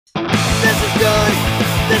This is good,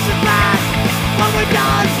 this is bad. When we're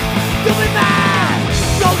done, you'll be mad.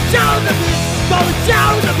 Go down the pit, go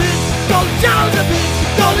down the pit, go down the pit,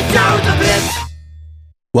 go down the pit.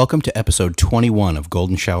 Welcome to episode 21 of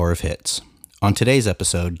Golden Shower of Hits. On today's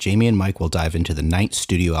episode, Jamie and Mike will dive into the ninth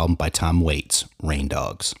studio album by Tom Waits, Rain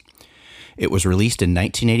Dogs. It was released in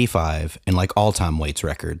 1985, and like all Tom Waits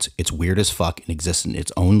records, it's weird as fuck and exists in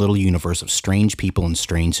its own little universe of strange people and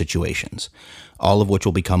strange situations, all of which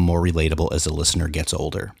will become more relatable as the listener gets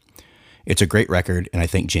older. It's a great record, and I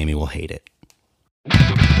think Jamie will hate it.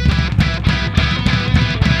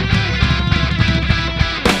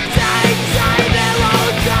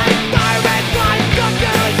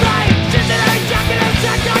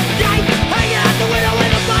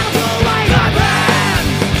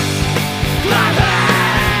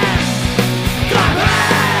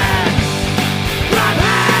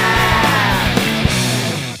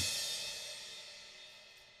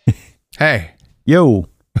 Hey. Yo.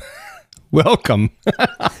 Welcome.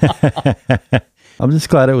 I'm just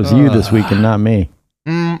glad it was you this week and not me.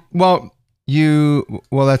 That's,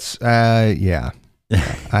 yeah.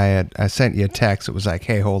 I sent you a text. It was like,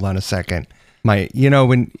 hey, hold on a second. When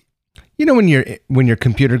your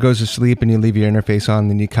computer goes to sleep and you leave your interface on,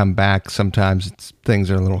 then you come back, sometimes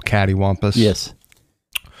things are a little cattywampus. Yes.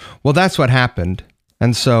 Well, that's what happened.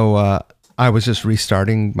 And so I was just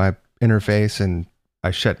restarting my interface and I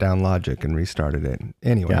shut down Logic and restarted it.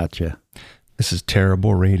 Anyway. Gotcha. This is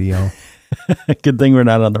terrible radio. Good thing we're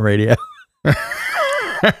not on the radio.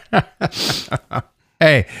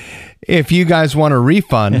 Hey, if you guys want a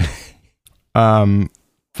refund,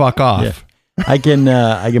 fuck off. Yeah. I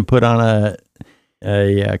can put on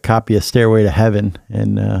a copy of Stairway to Heaven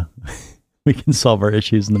and we can solve our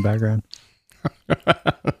issues in the background.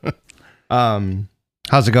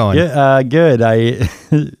 How's it going? Yeah, good.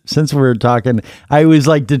 Since we're talking, I was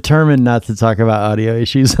like determined not to talk about audio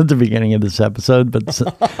issues at the beginning of this episode, but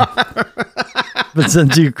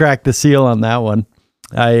since you cracked the seal on that one,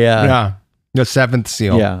 the seventh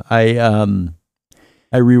seal. Yeah, I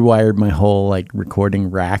rewired my whole like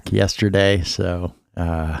recording rack yesterday, so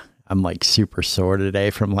I'm like super sore today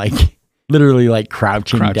from like literally like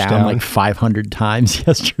crouching down like 500 times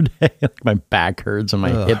yesterday. Like my back hurts and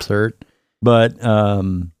my hips hurt. But,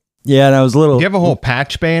 yeah, and I was a little... Do you have a whole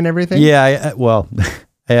patch bay and everything? Yeah,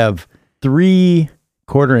 I have 3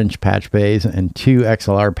 quarter-inch patch bays and 2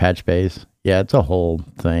 XLR patch bays. Yeah, it's a whole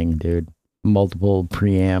thing, dude. Multiple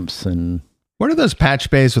preamps and... What are those patch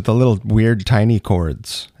bays with the little weird tiny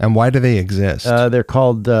cords? And why do they exist? They're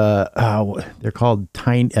called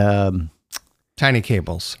tiny... tiny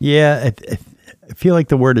cables. Yeah, I feel like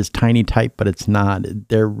the word is tiny type, but it's not.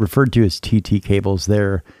 They're referred to as TT cables.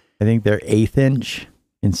 I think they're 1/8 inch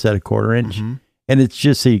instead of quarter inch. Mm-hmm. And it's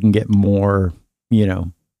just so you can get more,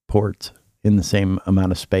 ports in the same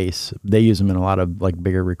amount of space. They use them in a lot of like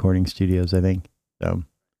bigger recording studios, I think. So,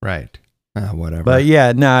 right. Whatever. But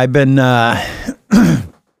yeah, no, I've been,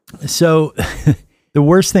 so the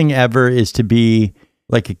worst thing ever is to be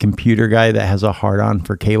like a computer guy that has a hard on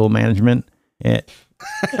for cable management. And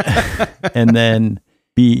then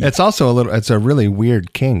it's also it's a really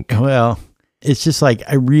weird kink. Well, it's just like,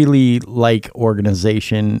 I really like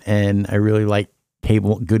organization and I really like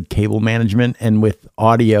good cable management. And with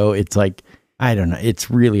audio, it's like, I don't know,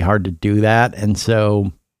 it's really hard to do that. And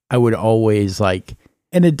so I would always like,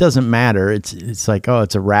 and it doesn't matter. It's like, oh,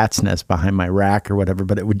 it's a rat's nest behind my rack or whatever,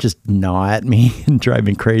 but it would just gnaw at me and drive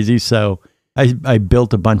me crazy. So I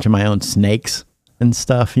built a bunch of my own snakes and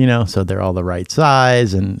stuff, so they're all the right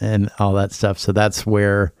size and all that stuff. So that's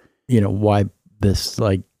where, why this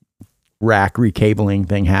like rack recabling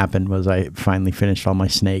thing happened was I finally finished all my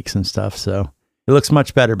snakes and stuff. So it looks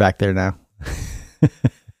much better back there now.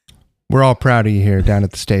 We're all proud of you here down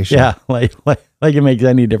at the station. Yeah. Like it makes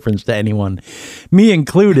any difference to anyone, me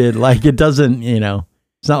included. Like it doesn't,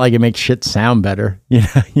 it's not like it makes shit sound better,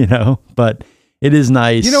 but it is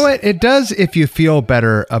nice. You know what? It does if you feel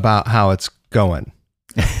better about how it's going,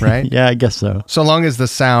 right? Yeah, I guess so. So long as the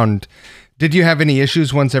sound... Did you have any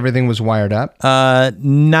issues once everything was wired up?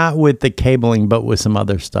 Not with the cabling, but with some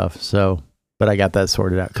other stuff. So, but I got that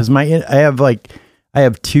sorted out because I have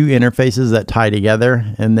 2 interfaces that tie together,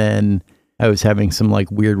 and then I was having some like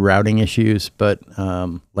weird routing issues, but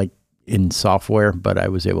like in software. But I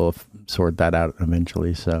was able to sort that out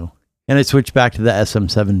eventually. So, and I switched back to the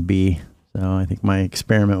SM7B. So I think my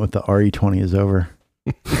experiment with the RE20 is over.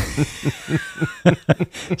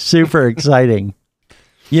 Super exciting.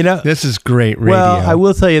 This is great radio. Well, I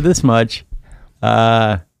will tell you this much.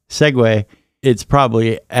 Segue, it's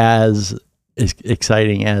probably as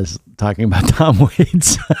exciting as talking about Tom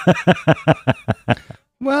Waits.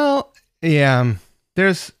 Well, yeah.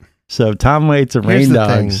 There's So Tom Waits and Here's Rain the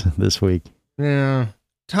thing. Dogs this week. yeah.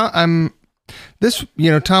 Tom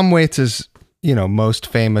Waits is most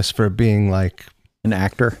famous for being like An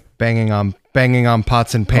actor. banging on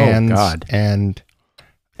pots and pans God. and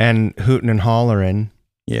hooting and hollering.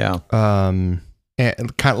 Yeah. And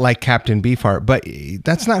kind of like Captain Beefheart, but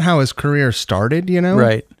that's not how his career started,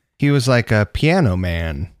 Right. He was like a piano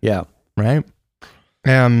man, Yeah. right?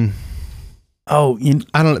 Oh,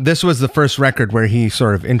 This was the first record where he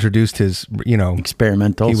sort of introduced his,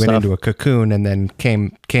 experimental he stuff. went into a cocoon and then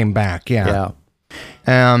came back. Yeah.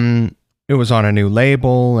 Yeah. It was on a new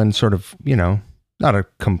label and sort of, not a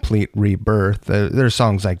complete rebirth. There's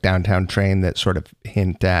songs like Downtown Train that sort of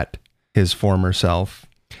hint at his former self.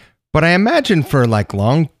 But I imagine for like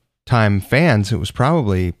long time fans, it was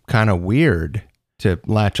probably kind of weird to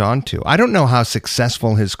latch onto. I don't know how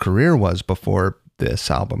successful his career was before this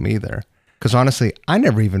album either. Because honestly, I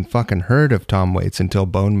never even fucking heard of Tom Waits until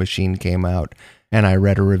Bone Machine came out and I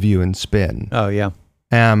read a review in Spin. Oh, yeah.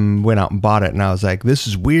 Went out and bought it and I was like, this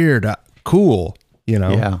is weird, cool,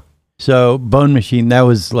 Yeah. So Bone Machine, that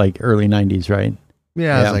was like early 90s, right?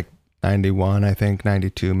 Yeah, it Yeah. was like 91, I think,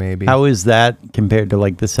 92 maybe. How is that compared to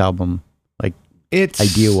like this album? Like It's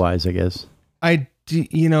idea-wise, I guess.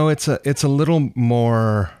 It's a little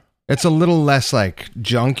more, it's a little less like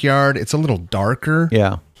Junkyard. It's a little darker.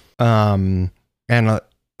 Yeah. And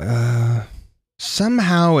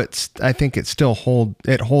somehow I think it still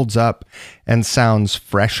holds up and sounds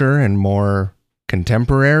fresher and more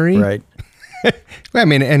contemporary. Right. I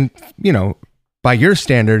mean, and by your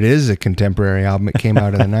standard, it is a contemporary album. It came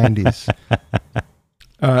out in the 90s.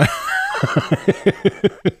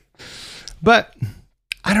 But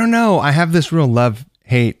I don't know. I have this real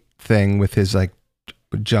love-hate thing with his like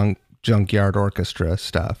Junkyard Orchestra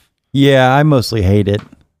stuff. Yeah, I mostly hate it.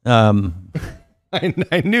 I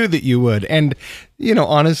knew that you would. And,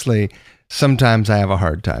 honestly, sometimes I have a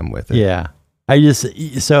hard time with it. Yeah.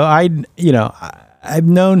 I've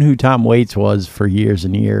known who Tom Waits was for years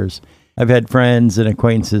and years. I've had friends and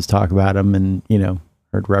acquaintances talk about him and,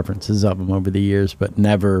 heard references of him over the years, but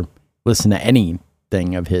never listened to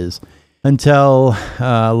anything of his until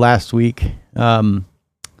last week. And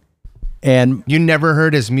you never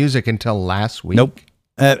heard his music until last week? Nope.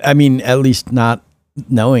 I mean, at least not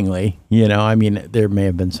knowingly, there may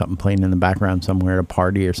have been something playing in the background somewhere at a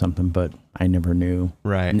party or something, but I never knew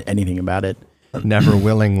anything about it. Never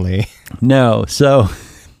willingly. No. So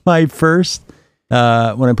my first, when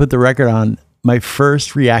I put the record on, my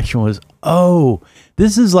first reaction was, oh,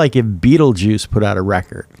 this is like if Beetlejuice put out a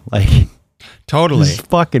record. Like, totally. This is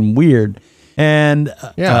fucking weird. And,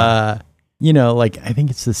 yeah. Like, I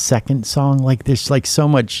think it's the second song. Like, there's like so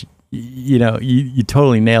much, you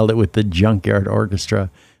totally nailed it with the Junkyard Orchestra.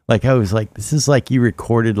 Like, I was like, this is like you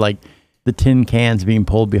recorded like the tin cans being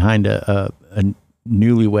pulled behind a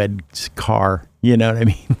newlywed's car. You know what I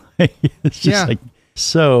mean? It's just like,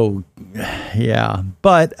 so, yeah.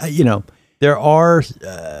 But, there are,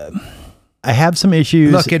 I have some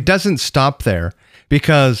issues. Look, it doesn't stop there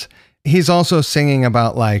because he's also singing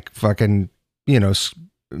about like fucking,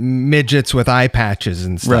 midgets with eye patches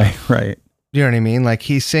and stuff. Right. You know what I mean? Like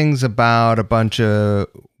he sings about a bunch of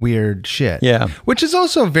weird shit. Yeah. Which is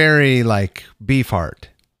also very like Beefheart.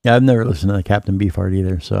 Yeah, I've never listened to Captain Beefheart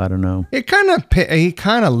either, so I don't know. He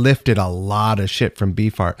kind of lifted a lot of shit from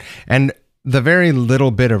Beefheart. And the very little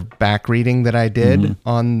bit of back reading that I did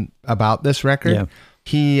on about this record,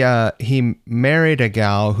 he married a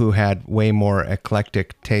gal who had way more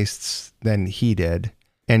eclectic tastes than he did.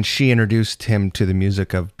 And she introduced him to the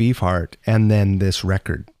music of Beefheart, and then this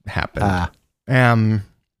record happened.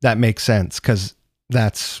 That makes sense because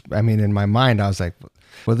in my mind, I was like,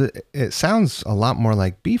 well, it sounds a lot more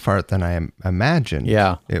like Beefheart than I imagined.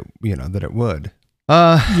 Yeah, that it would.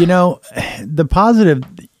 The positive.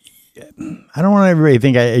 I don't want everybody to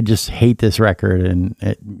think I just hate this record, and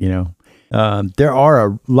there are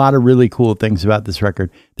a lot of really cool things about this record.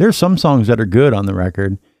 There are some songs that are good on the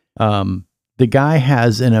record. The guy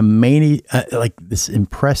has an amazing, like this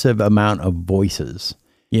impressive amount of voices.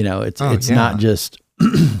 It's not just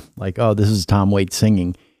like, oh, this is Tom Waits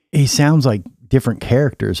singing. He sounds like different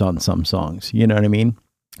characters on some songs. You know what I mean?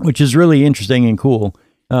 Which is really interesting and cool.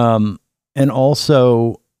 And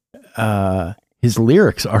also, his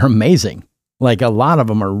lyrics are amazing. Like a lot of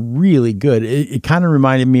them are really good. It kind of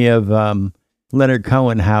reminded me of Leonard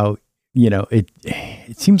Cohen. How it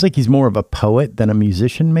seems like he's more of a poet than a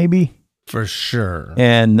musician, maybe. For sure.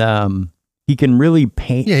 And he can really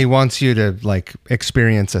paint. Yeah, he wants you to like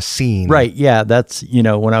experience a scene. Right. Yeah. That's, you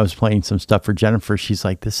know, when I was playing some stuff for Jennifer, she's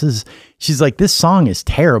like, this song is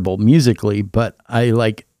terrible musically, but I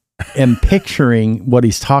like am picturing what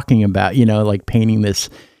he's talking about, you know, like painting this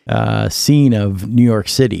scene of New York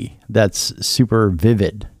City that's super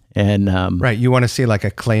vivid. And right. You want to see like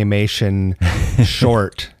a claymation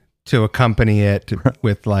short to accompany it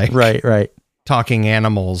with like right. talking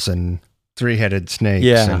animals and three-headed snakes.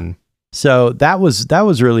 Yeah. And so that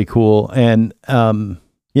was really cool. And,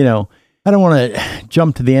 you know, I don't want to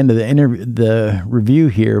jump to the end of the review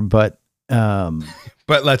here, but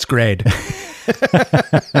let's grade.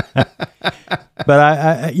 But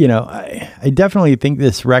I you know, I definitely think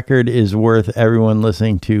this record is worth everyone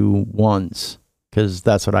listening to once, because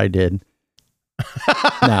that's what I did.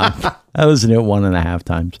 No, I listened to it 1.5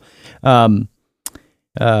 times.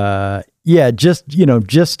 Yeah, just, you know,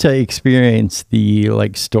 just to experience the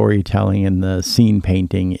like storytelling and the scene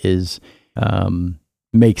painting is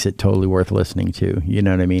makes it totally worth listening to. You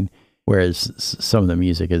know what I mean? Whereas some of the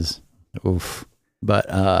music is oof.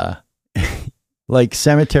 But like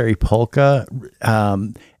Cemetery Polka,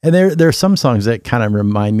 and there's some songs that kind of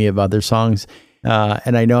remind me of other songs.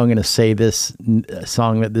 And I know I'm going to say this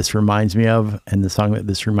song that this reminds me of, and the song that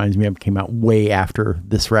this reminds me of came out way after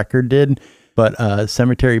this record did. But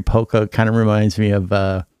Cemetery Polka kind of reminds me of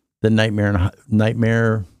the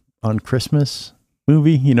Nightmare on Christmas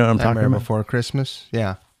movie. You know what I'm talking about? Nightmare Before Christmas.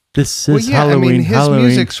 Yeah. This is Halloween. I mean, his Halloween,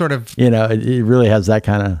 music sort of, you know, it really has that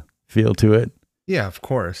kind of feel to it. yeah, of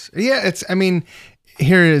course. Yeah, I mean,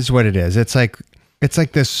 here is what it is. It's like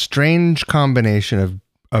this strange combination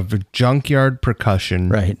of junkyard percussion,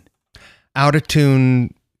 Right. out of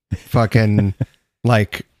tune, fucking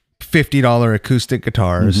like $50 acoustic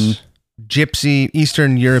guitars,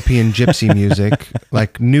 Eastern European gypsy music,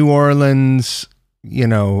 like New Orleans, you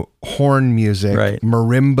know, horn music, Right.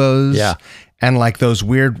 marimbas, Yeah. and like those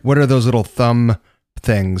weird, what are those little thumb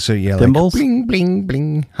things? So yeah, Thimbles? like bling, bling,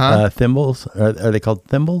 bling, huh? Thimbles. Are they called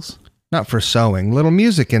thimbles? Not for sewing, little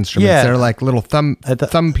music instruments. Yeah. They're like little thumb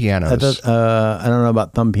pianos. I don't know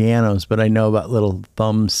about thumb pianos, but I know about little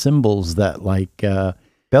thumb cymbals that like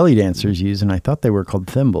belly dancers use, and I thought they were called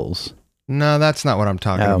thimbles. No, that's not what I'm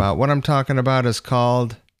talking Oh. about. What I'm talking about is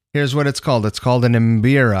called, here's what it's called. It's called an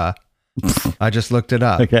mbira. I just looked it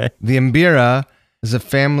up. Okay. The mbira is a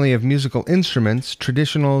family of musical instruments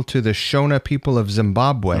traditional to the Shona people of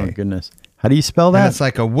Zimbabwe. Oh, goodness. How do you spell And that? it's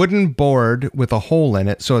like a wooden board with a hole in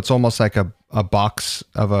it, so it's almost like a box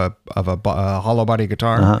of a hollow body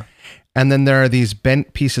guitar. Uh-huh. And then there are these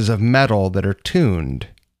bent pieces of metal that are tuned,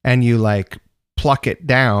 and you like pluck it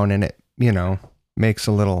down, and it, you know, makes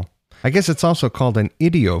a little. I guess it's also called an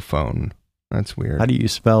idiophone. That's weird. How do you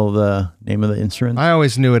spell the name of the instrument? I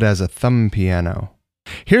always knew it as a thumb piano.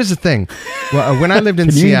 Here's the thing: when I lived in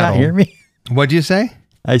Can you Seattle, not hear me? What'd you say?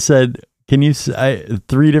 I said, can you?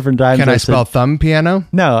 3 different times. Can I said, spell thumb piano?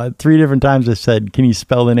 No, 3 different times I said, can you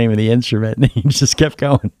spell the name of the instrument? And you just kept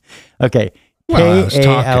going. Okay. Well, I was talking.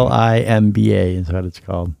 Kalimba is what it's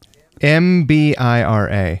called.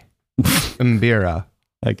 Mbira. Mbira.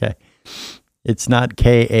 Okay. It's not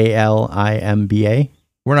Kalimba.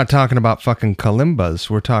 We're not talking about fucking kalimbas.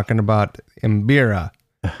 We're talking about mbira.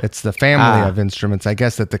 It's the family of instruments, I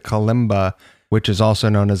guess, that the kalimba, which is also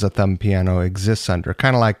known as a thumb piano, exists under.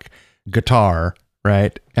 Kind of like guitar,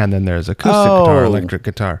 right? And then there's acoustic guitar, electric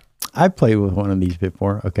guitar. I've played with one of these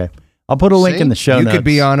before. Okay. I'll put a link in the show you notes.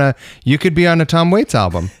 You could be on a Tom Waits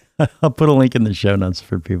album. I'll put a link in the show notes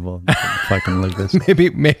for people who fucking like this.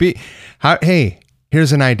 Maybe. Hey,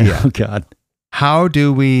 here's an idea. Oh God. How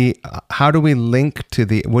do we link to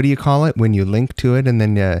the, what do you call it when you link to it and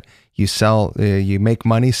then you sell, you make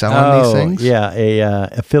money selling these things? Yeah, a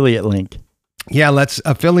affiliate link. Yeah, let's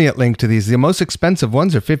affiliate link to these. The most expensive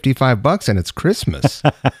ones are $55 and it's Christmas.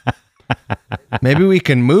 Maybe we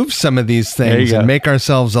can move some of these things and make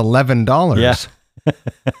ourselves $11. Yeah.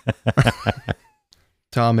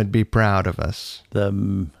 Tom would be proud of us.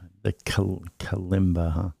 The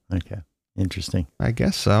kalimba, huh? Okay. Interesting. I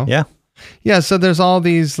guess so. Yeah. Yeah, so there's all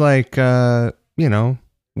these like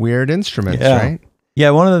weird instruments, right?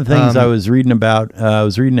 Yeah, one of the things I was reading about, I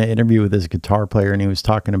was reading an interview with this guitar player, and he was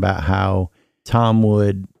talking about how Tom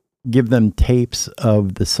would give them tapes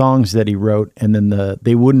of the songs that he wrote, and then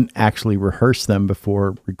they wouldn't actually rehearse them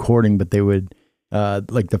before recording, but they would,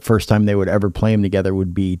 like the first time they would ever play them together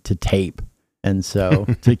would be to tape. And so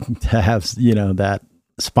to have, that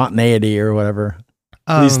spontaneity or whatever,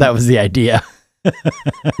 at least that was the idea.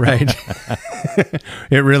 Right.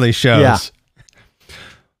 It really shows.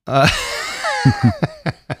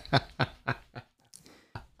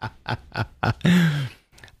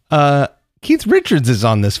 Yeah. Richards is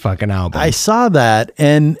on this fucking album. I saw that,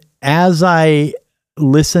 and as I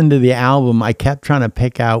listened to the album, I kept trying to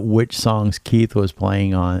pick out which songs Keith was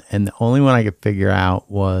playing on, and the only one I could figure out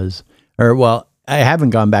was, I haven't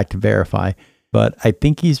gone back to verify, but I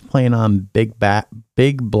think he's playing on Big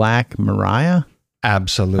Black Mariah.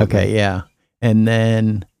 Absolutely. Okay, yeah. And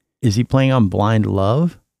then is he playing on Blind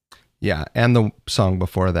Love? Yeah, and the song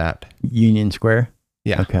before that, Union Square.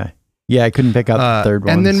 Yeah. Okay. Yeah, I couldn't pick out the third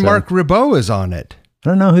one. And then Mark Ribot is on it. I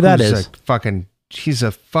don't know who that is. He's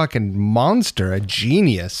a fucking monster, a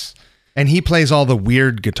genius. And he plays all the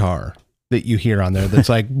weird guitar that you hear on there that's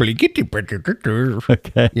like,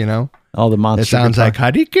 okay. You know? All the monster It sounds guitar. like,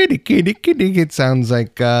 huddy, kitty, kitty, kitty. It sounds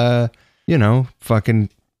like, fucking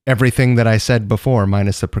everything that I said before,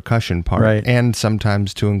 minus the percussion part. Right. And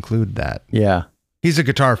sometimes to include that. Yeah. He's a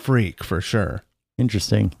guitar freak for sure.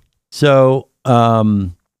 Interesting. So,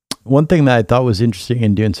 one thing that I thought was interesting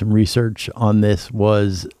in doing some research on this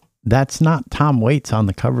was that's not Tom Waits on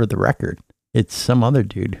the cover of the record. It's some other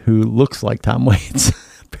dude who looks like Tom Waits,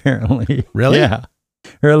 apparently. Really? Yeah.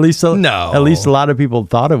 Or at least a lot of people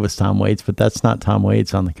thought it was Tom Waits, but that's not Tom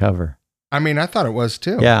Waits on the cover. I mean, I thought it was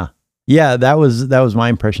too. Yeah. Yeah, that was my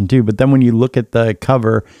impression too. But then when you look at the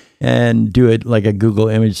cover and do it like a Google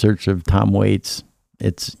image search of Tom Waits,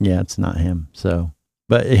 it's not him. So,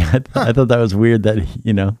 but yeah, I thought that was weird that,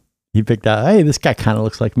 he picked out, hey, this guy kind of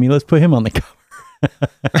looks like me. Let's put him on the cover.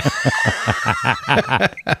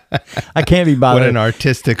 I can't be bothered. What an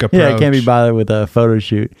artistic approach. Yeah, I can't be bothered with a photo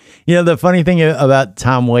shoot. The funny thing about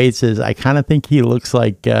Tom Waits is I kind of think he looks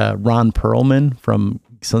like Ron Perlman from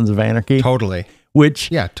Sons of Anarchy. Totally.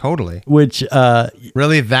 Totally. Which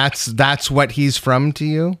really, that's what he's from to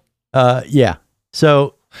you? Yeah.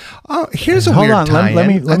 So here's a hold weird on.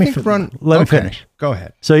 tie-in. Let me finish. Go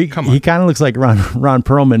ahead. So he kind of looks like Ron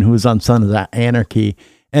Perlman, who was on Sons of Anarchy,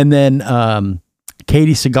 and then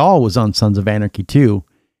Katie Seagal was on Sons of Anarchy too,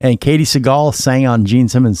 and Katie Seagal sang on Gene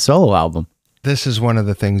Simmons' solo album. This is one of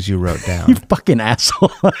the things you wrote down. You fucking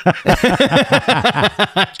asshole!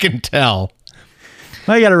 I can tell.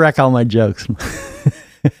 I got to wreck all my jokes.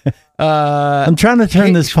 I'm trying to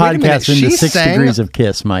turn this podcast into 6 Degrees of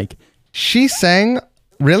Kiss, Mike. She sang.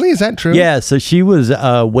 Really? Is that true? Yeah. So she was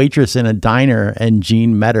a waitress in a diner, and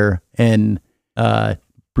Gene met her and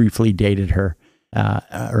briefly dated her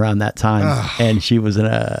around that time. Ugh. And she was an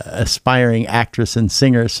aspiring actress and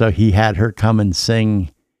singer, so he had her come and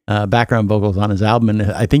sing background vocals on his album.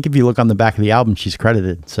 And I think if you look on the back of the album, she's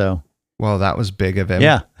credited. So, well, that was big of him.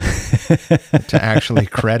 Yeah. To actually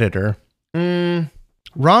credit her.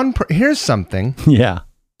 Here's something. Yeah.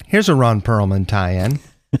 Here's a Ron Perlman tie-in.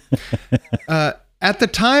 At the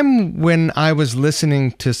time when I was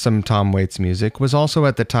listening to some Tom Waits music was also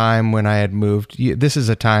at the time when I had moved. This is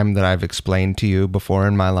a time that I've explained to you before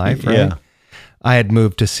in my life, right? Yeah. I had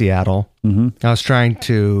moved to Seattle. Mm-hmm. I was trying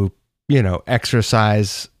to,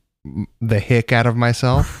 exercise the hick out of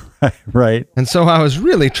myself. Right. And so I was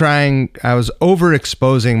really I was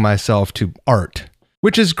overexposing myself to art,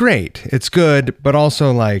 which is great. It's good, but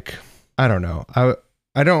also like, I don't know. I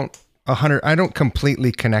don't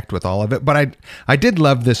completely connect with all of it, but I did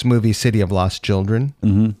love this movie, City of Lost Children.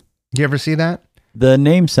 Mm-hmm. You ever see that? The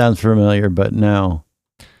name sounds familiar, but no.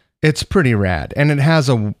 It's pretty rad, and it has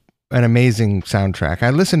an amazing soundtrack.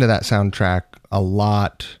 I listened to that soundtrack a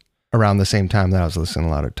lot around the same time that I was listening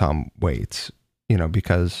to a lot of Tom Waits,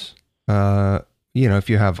 because, if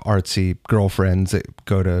you have artsy girlfriends that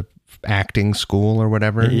go to acting school or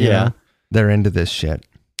whatever, they're into this shit.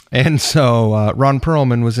 And so Ron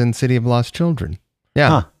Perlman was in City of Lost Children. Yeah.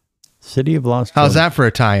 Huh. City of Lost Children. How's that for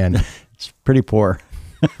a tie-in? It's pretty poor.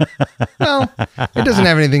 Well, it doesn't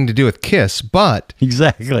have anything to do with Kiss, but...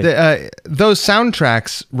 Exactly. Those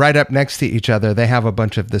soundtracks right up next to each other, they have a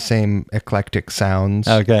bunch of the same eclectic sounds.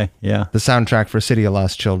 Okay, yeah. The soundtrack for City of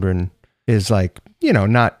Lost Children is like,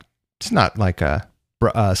 it's not like a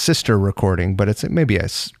sister recording, but it's maybe a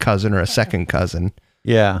cousin or a second cousin.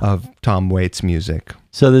 Yeah. Of Tom Waits music.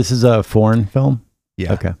 So this is a foreign film?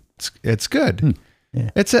 Yeah. Okay. It's good. Yeah.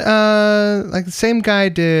 It's like the same guy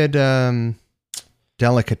did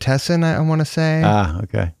Delicatessen, I want to say.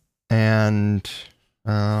 Okay. And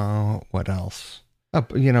what else?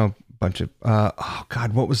 Bunch of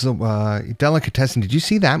what was the Delicatessen? Did you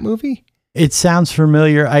see that movie? It sounds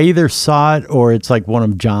familiar. I either saw it or it's like one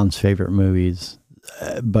of John's favorite movies.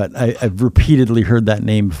 But I've repeatedly heard that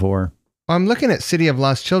name before. I'm looking at City of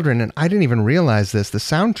Lost Children, and I didn't even realize this. The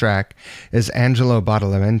soundtrack is Angelo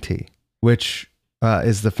Badalamenti, which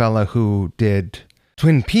is the fella who did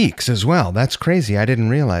Twin Peaks as well. That's crazy. I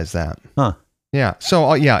didn't realize that. Huh. Yeah. So,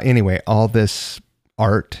 anyway, all this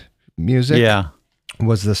art music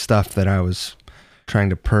was the stuff that I was trying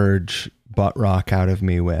to purge butt rock out of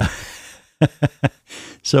me with.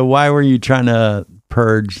 So why were you trying to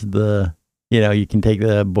purge the, you can take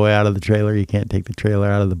the boy out of the trailer, you can't take the trailer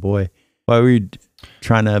out of the boy. Why were you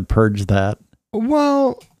trying to purge that?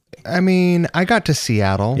 Well, I mean, I got to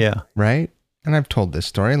Seattle, Yeah. right? And I've told this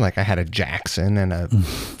story. Like, I had a Jackson and a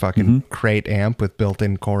fucking crate amp with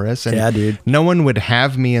built-in chorus. And Yeah, dude. no one would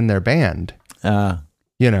have me in their band.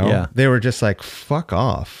 Yeah. They were just like, fuck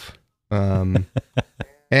off. And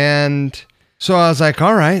so I was like,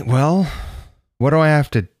 all right, well, what do I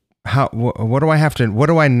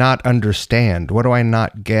not understand? What do I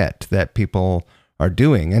not get that people are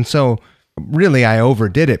doing? And so really I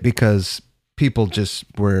overdid it because people just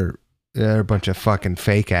they're a bunch of fucking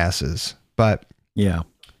fake asses. But Yeah.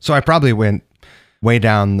 so I probably went way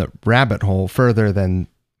down the rabbit hole further than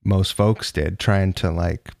most folks did, trying to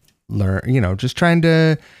like learn, just trying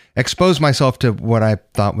to expose myself to what I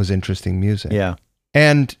thought was interesting music. Yeah.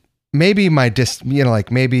 And maybe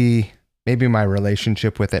maybe my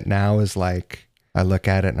relationship with it now is like, I look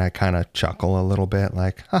at it and I kind of chuckle a little bit,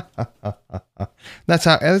 like, ha, ha, ha, ha, ha.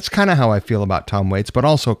 That's kind of how I feel about Tom Waits, but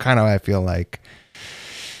also kind of I feel like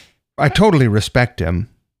I totally respect him.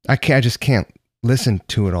 I just can't listen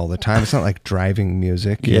to it all the time. It's not like driving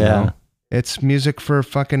music. You know? It's music for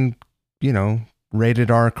fucking,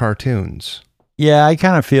 rated R cartoons. Yeah, I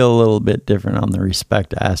kind of feel a little bit different on the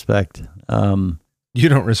respect aspect. You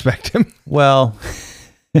don't respect him? Well,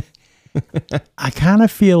 I kind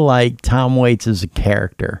of feel like Tom Waits is a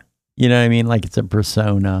character. You know what I mean? Like it's a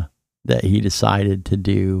persona that he decided to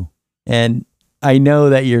do. And I know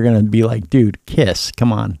that you're going to be like, dude, Kiss,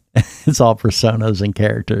 come on. It's all personas and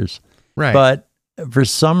characters. Right. But for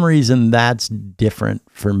some reason, that's different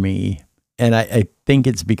for me. And I think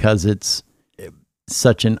it's because it's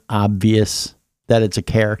such an obvious that it's a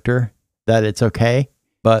character, that it's okay.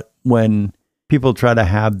 But when people try to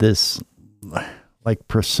have this like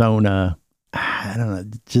persona, I don't know,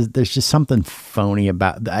 there's just something phony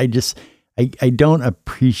about I don't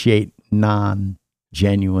appreciate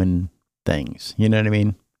non-genuine things. You know what I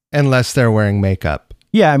mean? Unless they're wearing makeup.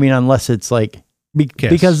 Yeah, I mean, unless it's like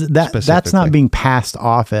because that's not being passed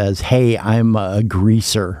off as, hey, I'm a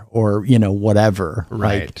greaser or whatever.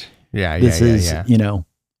 Right. Like, Yeah. This is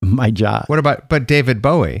my job. What about David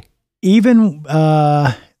Bowie? Even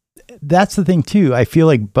that's the thing too. I feel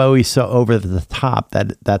like Bowie's so over the top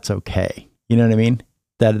that that's okay. You know what I mean?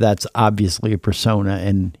 That's obviously a persona,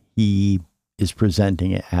 and he is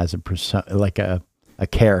presenting it as a persona, like a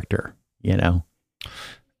character.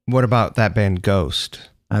 What about that band Ghost?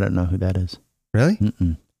 I don't know who that is. Really?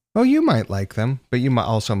 Mm-mm. Oh, you might like them, but you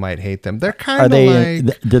also might hate them. They're kind Are of they?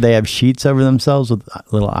 like... Do they have sheets over themselves with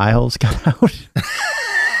little eye holes cut out?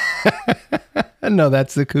 No,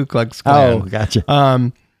 that's the Ku Klux Klan. Oh,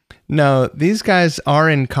 gotcha. No, these guys are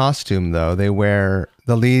in costume though. They wear,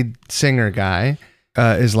 the lead singer guy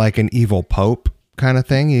is like an evil pope kind of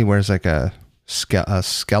thing. He wears like a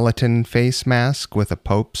skeleton face mask with a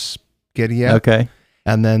pope's giddy up. Okay.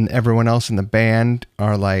 And then everyone else in the band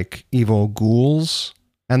are like evil ghouls.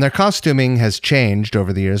 And their costuming has changed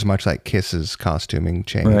over the years, much like Kiss's costuming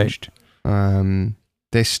changed. Right.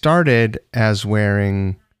 They started as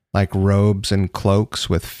wearing like robes and cloaks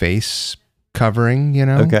with face covering,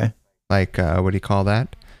 Okay. Like, what do you call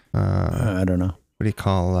that? I don't know. What do you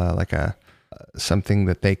call like something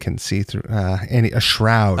that they can see through? A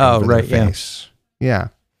shroud over right, their face. Yeah.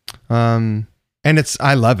 And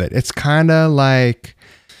I love it. It's kind of like,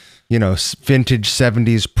 vintage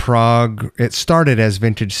 70s prog. It started as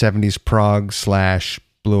vintage 70s prog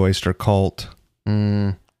 / Blue Oyster Cult.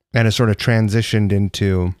 And it sort of transitioned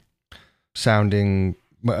into sounding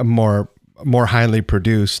more highly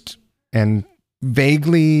produced and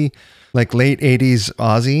vaguely like late 80s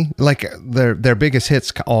Aussie. Like their biggest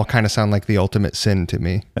hits all kind of sound like The Ultimate Sin to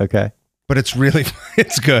me. Okay. But it's really,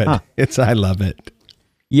 it's good. Huh. I love it.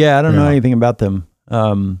 Yeah, I don't know anything about them.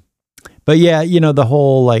 But yeah, the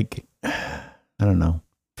whole like, I don't know,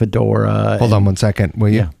 fedora. Hold on one second, will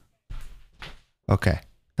you? Yeah. Okay.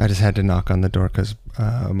 I just had to knock on the door because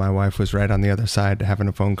my wife was right on the other side having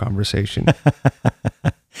a phone conversation.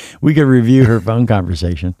 We could review her phone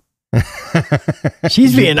conversation.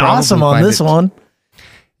 She's being awesome on this one.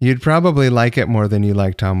 You'd probably like it more than you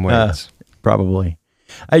like Tom Waits. Probably.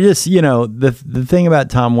 I just, the thing about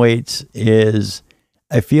Tom Waits is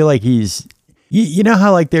I feel like he's, you know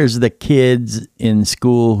how like there's the kids in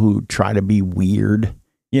school who try to be weird,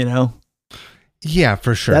 Yeah,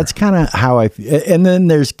 for sure. That's kind of how I feel. And then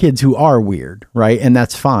there's kids who are weird, right? And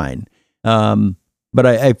that's fine. But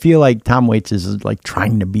I feel like Tom Waits is like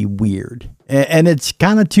trying to be weird. And it's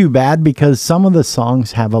kind of too bad because some of the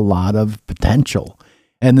songs have a lot of potential.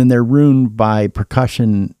 and then they're ruined by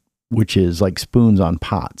percussion, which is like spoons on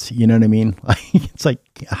pots. You know what I mean? Like, it's like,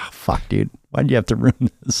 fuck, dude, why do you have to ruin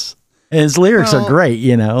this? And his lyrics are great,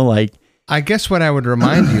 you know, like. I guess what I would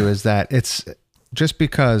remind you is that it's just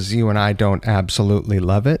because you and I don't absolutely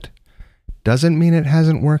love it doesn't mean it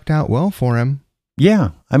hasn't worked out well for him.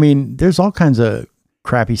 Yeah. I mean, there's all kinds of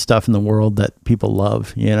crappy stuff in the world that people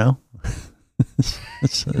love, you know?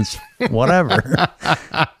 it's whatever.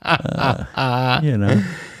 You know?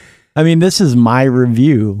 I mean, this is my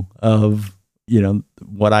review of, you know,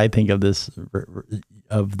 what I think of this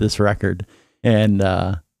record. And,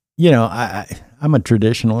 you know, I'm a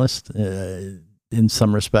traditionalist in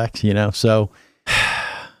some respects, you know? So,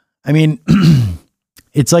 I mean,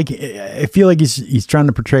 it's like, I feel like he's trying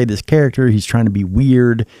to portray this character. He's trying to be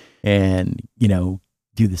weird and, you know,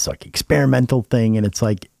 do this like experimental thing. And it's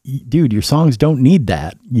like, dude, your songs don't need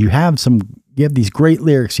that. You have these great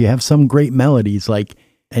lyrics. You have some great melodies, like,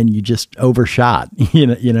 and you just overshot,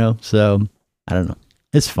 you know? So I don't know.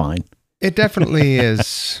 It's fine. It definitely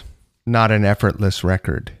is not an effortless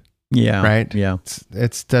record. Yeah. Right. Yeah.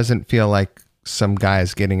 It doesn't feel like some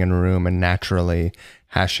guys getting in a room and naturally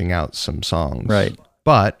hashing out some songs. Right.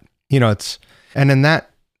 But, you know, and in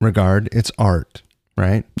that regard, it's art,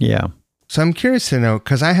 right? Yeah. So I'm curious to know,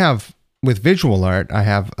 because with visual art, I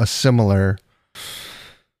have a similar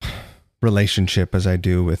relationship as I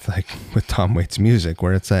do with Tom Waits' music,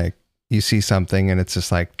 where it's like, you see something and it's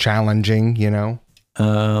just like challenging, you know?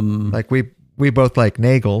 Like we both like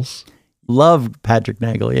Nagels. Love Patrick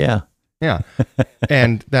Nagel, yeah. Yeah.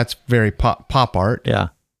 And that's very pop art. Yeah.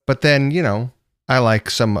 But then, you know, I like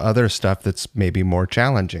some other stuff that's maybe more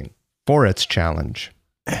challenging for its challenge.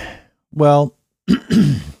 Well,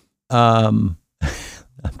 I'm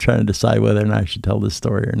trying to decide whether or not I should tell this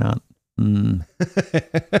story or not.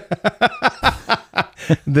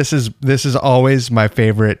 This is always my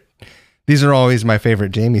favorite. These are always my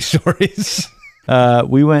favorite Jamie stories.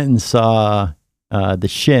 We went and saw the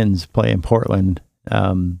Shins play in Portland.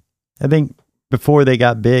 I think before they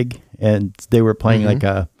got big, and they were playing like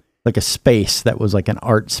a space that was like an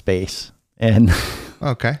art space. And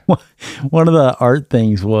okay, one of the art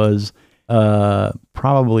things was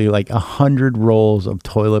probably like 100 rolls of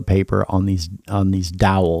toilet paper on these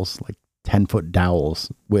dowels, like 10-foot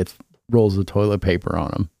dowels with rolls of toilet paper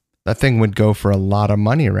on them. That thing would go for a lot of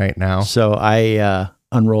money right now. So I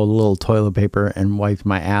unrolled a little toilet paper and wiped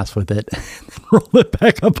my ass with it and rolled it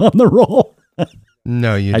back up on the roll.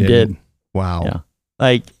 No, you didn't. I did. Wow. Yeah.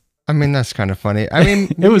 Like, I mean, that's kind of funny. I mean,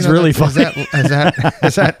 it was really funny. Is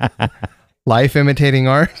that life imitating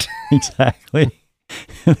art? Exactly.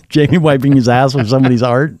 Jamie wiping his ass with somebody's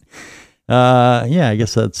art. Yeah, I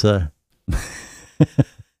guess that's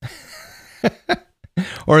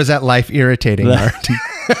or is that life irritating art?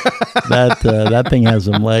 That thing has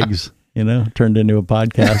some legs, you know, turned into a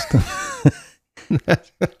podcast.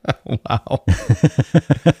 Wow.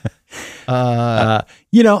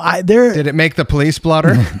 You know, did it make the police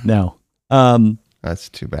blotter? No. That's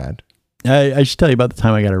too bad. I should tell you about the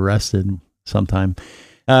time I got arrested sometime.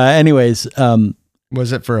 Anyways,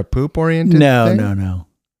 was it for a poop oriented thing? No.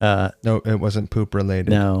 No, it wasn't poop related.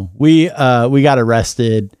 No, we got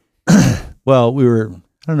arrested. Well,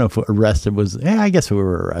 I don't know if arrested was, I guess we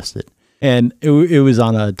were arrested, and it was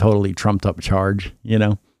on a totally trumped up charge, you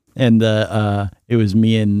know, and it was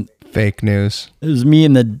me and fake news. It was me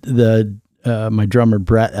and the my drummer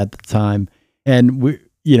Brett at the time, and we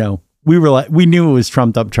were like, we knew it was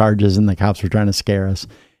trumped up charges, and the cops were trying to scare us,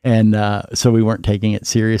 and so we weren't taking it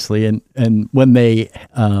seriously, and when they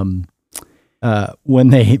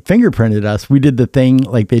fingerprinted us, we did the thing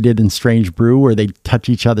like they did in Strange Brew where they touch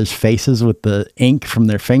each other's faces with the ink from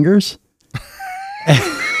their fingers.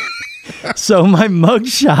 So my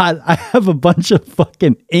mugshot, I have a bunch of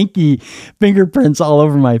fucking inky fingerprints all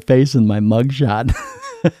over my face in my mugshot.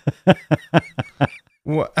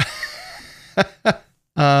 What?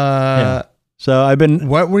 Yeah. So I've been.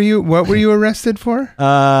 What were you arrested for?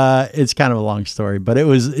 It's kind of a long story, but it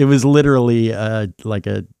was literally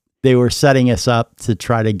they were setting us up to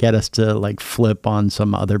try to get us to like flip on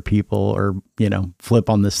some other people or, you know, flip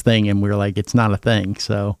on this thing. And we were like, it's not a thing.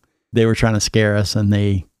 So they were trying to scare us and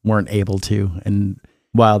they weren't able to. And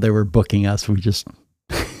while they were booking us, we just,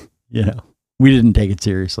 you know, we didn't take it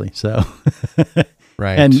seriously. So,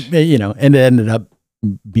 right. And, you know, and it ended up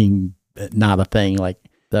being not a thing. Like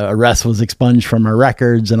the arrest was expunged from our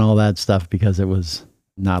records and all that stuff because it was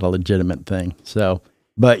not a legitimate thing. So,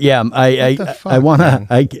 but yeah, I want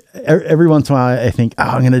to, every once in a while I think,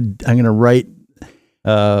 I'm going to write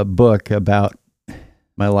a book about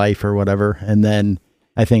my life or whatever. And then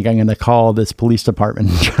I think I'm going to call this police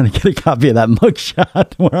department and try to get a copy of that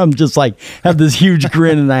mugshot where I'm just like, have this huge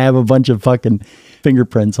grin and I have a bunch of fucking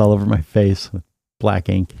fingerprints all over my face with black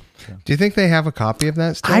ink. So. Do you think they have a copy of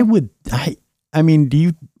that still? I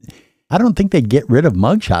mean, I don't think they get rid of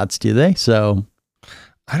mugshots, do they? So.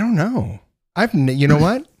 I don't know. You know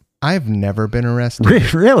what? I've never been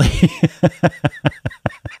arrested. Really?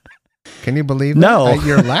 Can you believe that? No.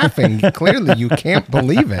 You're laughing. Clearly, you can't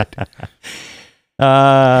believe it.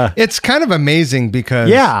 It's kind of amazing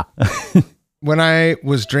because when I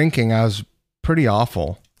was drinking, I was pretty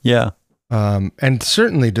awful. Yeah. And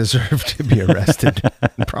certainly deserved to be arrested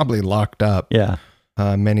and probably locked up. Yeah.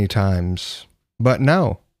 Many times. But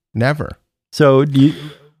no, never. So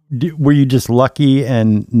were you just lucky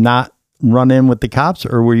and not run in with the cops,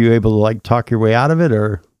 or were you able to like talk your way out of it?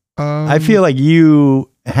 Or I feel like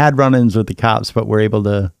you had run-ins with the cops, but were able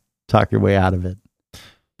to talk your way out of it.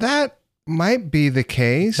 That might be the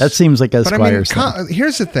case. That seems like a Squire thing.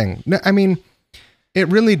 Here's the thing. I mean, it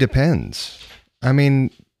really depends. I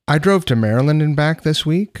mean, I drove to Maryland and back this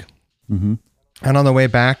week. Mm-hmm. And on the way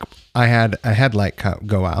back, I had a headlight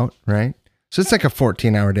go out, right? So it's like a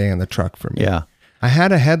 14-hour day in the truck for me. Yeah. I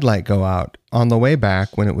had a headlight go out on the way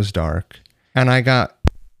back when it was dark, and I got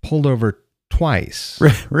pulled over twice.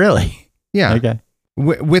 Really? Yeah. Okay.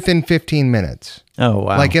 Within 15 minutes. Oh,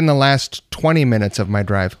 wow. Like in the last 20 minutes of my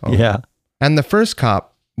drive home. Yeah. And the first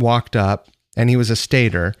cop walked up, and he was a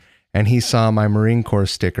stater, and he saw my Marine Corps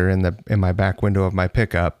sticker in my back window of my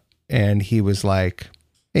pickup, and he was like,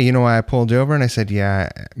 "Hey, you know why I pulled you over?" And I said, "Yeah,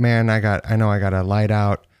 man, I know I got a light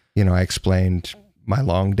out." You know, I explained my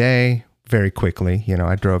long day very quickly. You know,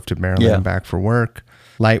 I drove to Maryland and back for work.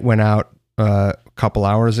 Light went out a couple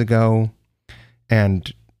hours ago,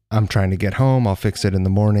 and I'm trying to get home. I'll fix it in the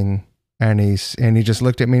morning. And he just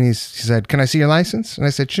looked at me and he said, "Can I see your license?" And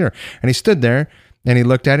I said, "Sure." And he stood there and he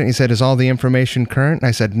looked at it and he said, "Is all the information current?" And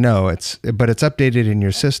I said, "No, but it's updated in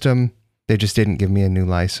your system. They just didn't give me a new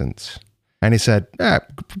license." And he said,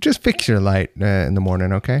 "Just fix your light in the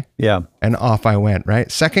morning, okay?" Yeah. And off I went,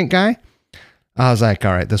 right? Second guy, I was like,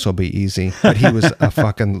 all right, this will be easy. But he was a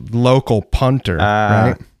fucking local punter,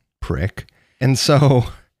 right? Prick. And so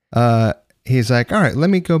he's like, all right,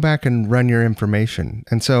 let me go back and run your information.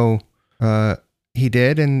 And so he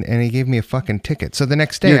did, and he gave me a fucking ticket. So the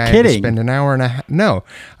next day I had to spend an hour and a half. No,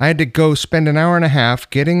 I had to go spend an hour and a half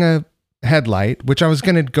getting a headlight, which I was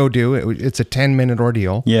going to go do. It's a 10-minute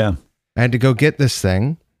ordeal. Yeah. I had to go get this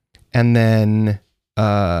thing and then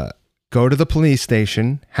go to the police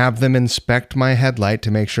station, have them inspect my headlight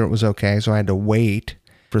to make sure it was okay. So I had to wait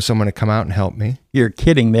for someone to come out and help me. You're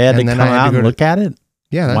kidding. They had to come out and look at it?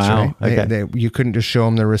 Yeah, that's right. Okay. You couldn't just show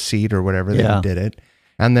them the receipt or whatever. They did it.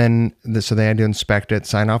 And then, so they had to inspect it,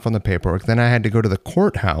 sign off on the paperwork. Then I had to go to the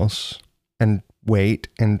courthouse and wait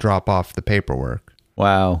and drop off the paperwork.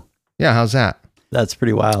 Wow. Yeah, how's that? That's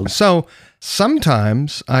pretty wild. So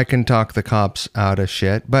sometimes I can talk the cops out of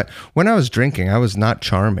shit, but when I was drinking, I was not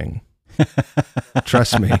charming.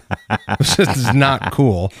 Trust me. This is not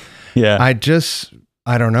cool. Yeah. I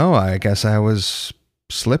don't know. I guess I was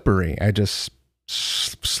slippery. I just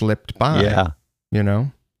slipped by. Yeah. You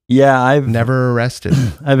know? Yeah. I've never arrested.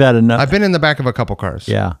 I've had enough. I've been in the back of a couple cars.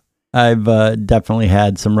 Yeah. I've definitely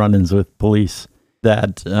had some run-ins with police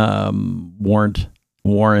that weren't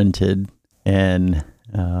warranted. And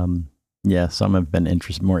yeah, some have been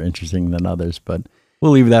more interesting than others, but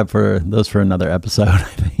we'll leave that for another episode, I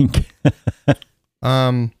think.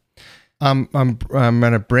 I'm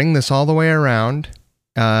going to bring this all the way around.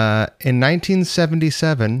 In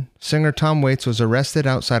 1977, singer Tom Waits was arrested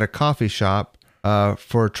outside a coffee shop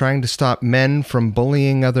for trying to stop men from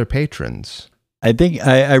bullying other patrons. I think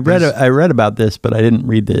I read about this, but I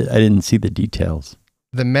didn't see the details.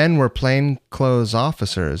 The men were plainclothes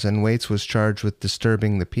officers, and Waits was charged with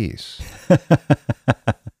disturbing the peace.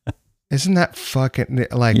 Isn't that fucking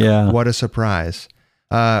what a surprise?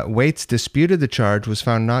 Waits disputed the charge, was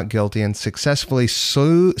found not guilty, and successfully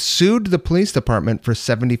sued the police department for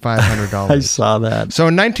 $7,500. I saw that. So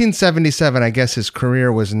in 1977, I guess his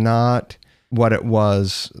career was not what it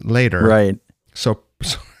was later. Right. So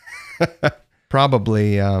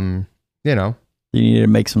probably, you know. You need to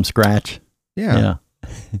make some scratch. Yeah.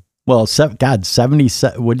 Well, 77.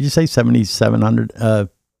 What did you say? 7,700.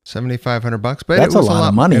 $7,500, but that's it was a lot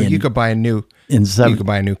of money. You could buy a new. You could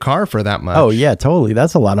buy a new car for that much. Oh yeah, totally.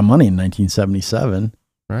 That's a lot of money in 1977.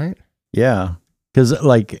 Right. Yeah, because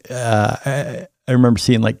I remember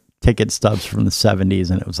seeing like ticket stubs from the 70s,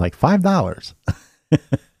 and it was like $5.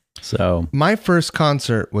 So my first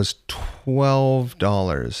concert was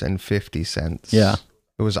 $12.50. Yeah.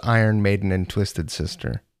 It was Iron Maiden and Twisted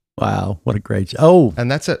Sister. Wow, what a great show.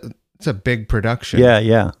 And it's a big production.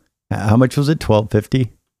 Yeah. How much was it?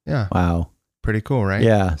 $12.50? Yeah. Wow. Pretty cool, right?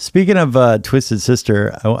 Yeah. Speaking of Twisted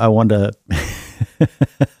Sister, I wanted to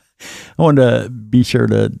I wanted to be sure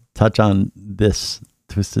to touch on this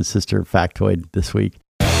Twisted Sister factoid this week.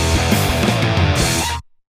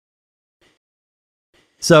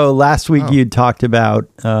 So last week you talked about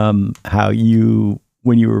how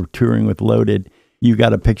when you were touring with Loaded, you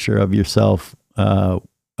got a picture of yourself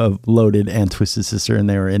of Loaded and Twisted Sister, and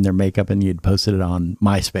they were in their makeup, and you'd posted it on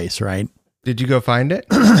MySpace, right? Did you go find it?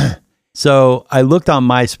 So I looked on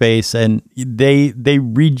MySpace, and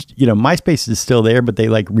MySpace is still there, but they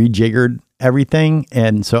like rejiggered everything,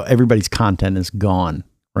 and so everybody's content is gone.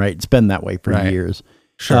 Right? It's been that way for years.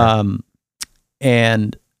 Sure.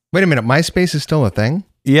 And wait a minute, MySpace is still a thing?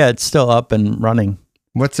 Yeah, it's still up and running.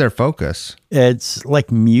 What's their focus? It's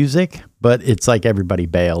like music, but it's like everybody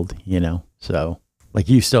bailed, So like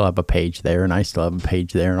you still have a page there, and I still have a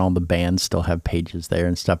page there, and all the bands still have pages there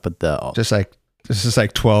and stuff. But this is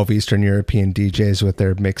like 12 Eastern European DJs with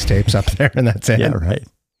their mixtapes up there, and that's it. Yeah, right.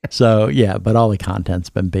 So yeah, but all the content's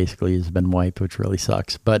been wiped, which really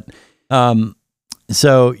sucks. But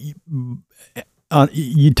so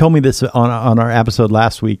you told me this on our episode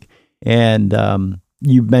last week, and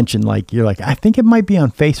you mentioned you're like, I think it might be on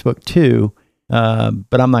Facebook too,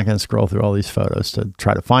 but I'm not going to scroll through all these photos to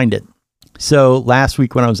try to find it. So last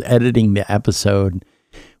week when I was editing the episode,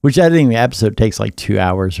 which editing the episode takes like 2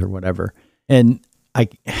 hours or whatever, and I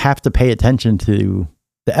have to pay attention to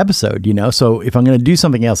the episode, So if I'm going to do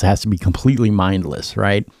something else, it has to be completely mindless,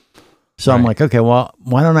 right? So I'm like, okay, well,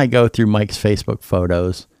 why don't I go through Mike's Facebook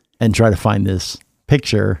photos and try to find this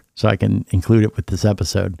picture so I can include it with this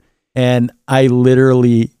episode. And I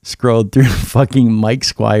literally scrolled through fucking Mike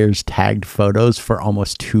Squires tagged photos for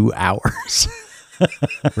almost 2 hours.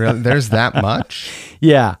 Really? There's that much?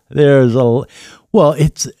 Yeah,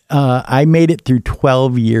 it's, I made it through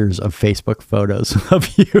 12 years of Facebook photos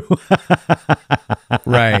of you.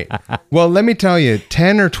 Right. Well, let me tell you,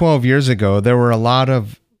 10 or 12 years ago, there were a lot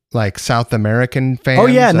of like South American fans. Oh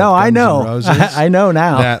yeah, no, I know. I know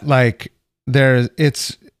now. That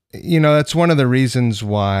it's one of the reasons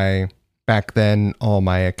why back then all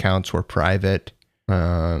my accounts were private.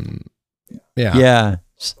 Yeah.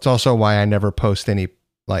 It's also why I never post any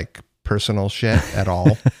like personal shit at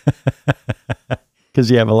all.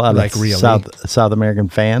 Because you have a lot of really South American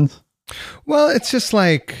fans. Well, it's just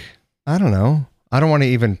like, I don't know. I don't want to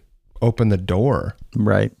even open the door.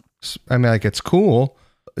 Right. I mean, like, it's cool,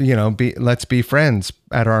 let's be friends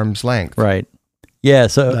at arm's length. Right. Yeah.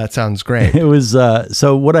 So that sounds great. It was,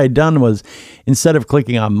 so what I'd done was instead of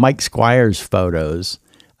clicking on Mike Squires photos,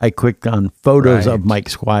 I clicked on photos of Mike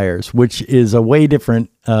Squires, which is a way different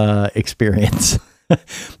experience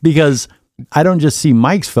because I don't just see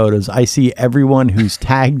Mike's photos. I see everyone who's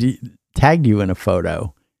tagged you in a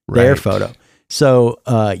photo, their photo. So,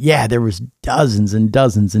 there was dozens and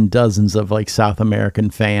dozens and dozens of like South American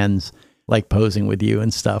fans like posing with you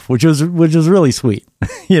and stuff, which was really sweet,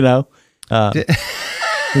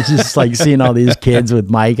 It's just like seeing all these kids with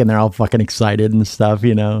Mike and they're all fucking excited and stuff,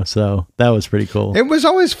 so that was pretty cool. It was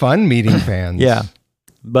always fun meeting fans. Yeah.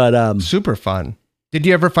 But, super fun. Did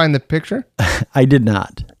you ever find the picture? I did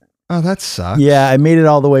not. Oh, that sucks. Yeah. I made it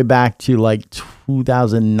all the way back to like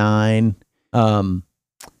 2009.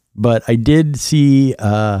 But I did see,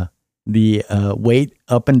 the weight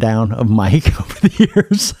up and down of Mike over the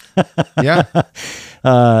years. Yeah.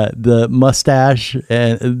 The mustache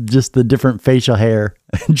and just the different facial hair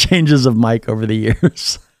changes of Mike over the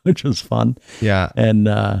years, which was fun. Yeah. And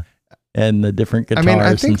the different guitars. I mean,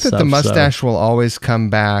 I think that the mustache will always come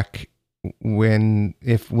back when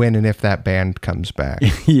and if that band comes back.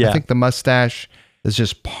 Yeah. I think the mustache is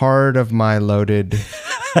just part of my Loaded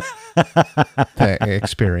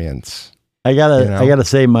experience. I gotta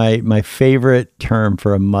say my favorite term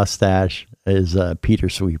for a mustache is Peter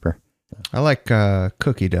Sweeper. I like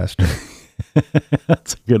cookie duster.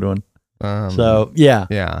 That's a good one. Yeah.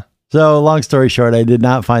 Yeah. So long story short, I did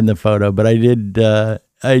not find the photo, but I did.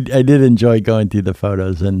 I did enjoy going through the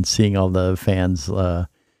photos and seeing all the fans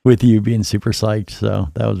with you being super psyched. So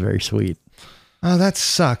that was very sweet. Oh, that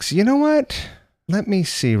sucks. You know what? Let me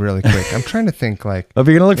see really quick. I'm trying to think like. If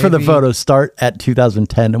you're gonna look for the photos, start at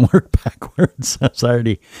 2010 and work backwards.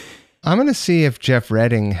 I'm gonna see if Jeff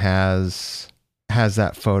Redding has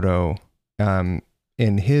that photo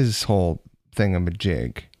in his whole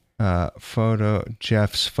thingamajig.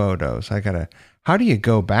 Jeff's photos. How do you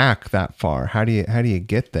go back that far? How do you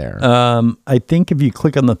get there? I think if you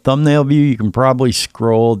click on the thumbnail view, you can probably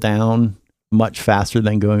scroll down much faster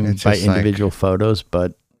than going by individual photos,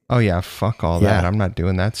 but Oh yeah, fuck all that. I'm not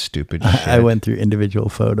doing that stupid shit. I went through individual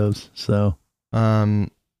photos. So,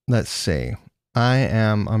 let's see.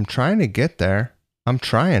 I'm trying to get there. I'm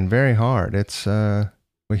trying very hard. It's, well,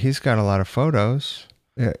 he's got a lot of photos.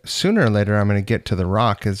 Sooner or later, I'm going to get to The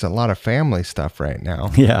Rock. There's a lot of family stuff right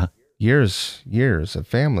now. Yeah. Years of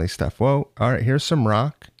family stuff. Whoa. All right. Here's some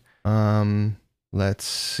Rock. Let's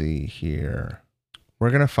see here. We're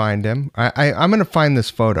going to find him. I'm going to find this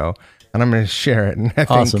photo and I'm going to share it. And I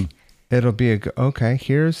awesome. think it'll be okay.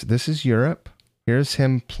 This is Europe. Here's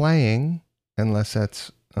him playing. Unless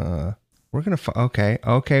that's, we're going to,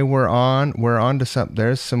 okay. We're on to something.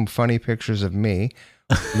 There's some funny pictures of me.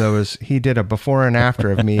 He did a before and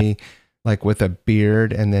after of me, like with a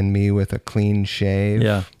beard and then me with a clean shave.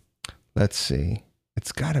 Yeah. Let's see.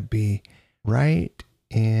 It's gotta be right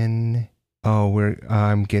in,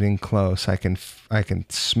 I'm getting close. I can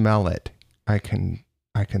smell it. I can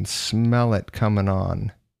smell it coming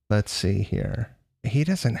on. Let's see here. He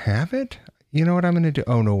doesn't have it? You know what I'm going to do?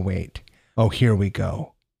 Oh, no, wait. Oh, here we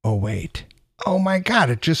go. Oh, wait. Oh my God,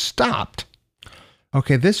 it just stopped.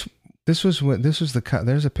 Okay, there's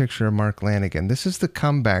a picture of Mark Lanigan. This is the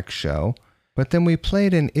comeback show, but then we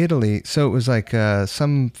played in Italy. So it was like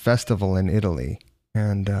some festival in Italy.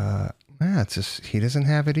 And it's just, he doesn't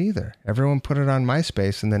have it either. Everyone put it on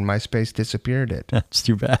MySpace and then MySpace disappeared it. That's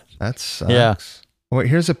too bad. That sucks. Yeah. Well,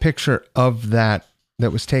 here's a picture of that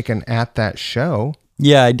was taken at that show.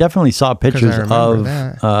 Yeah, I definitely saw pictures of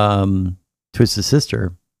that. Twisted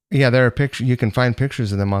Sister. Yeah, there are pictures. You can find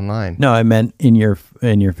pictures of them online. No, I meant in your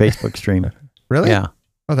Facebook stream. Really? Yeah.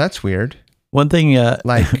 Oh, that's weird. One thing I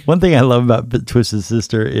love about Twisted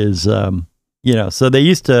Sister is, so they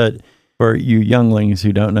used to, for you younglings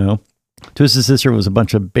who don't know, Twisted Sister was a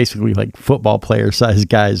bunch of basically like football player sized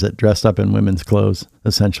guys that dressed up in women's clothes,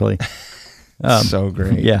 essentially. So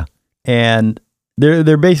great. Yeah. And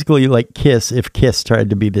they're basically like Kiss if Kiss tried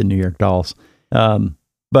to be the New York Dolls.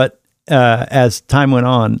 But as time went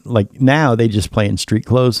on, like now they just play in street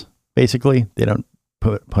clothes, basically. They don't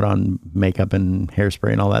put on makeup and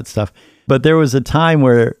hairspray and all that stuff. But there was a time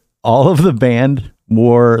where all of the band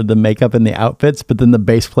wore the makeup and the outfits, but then the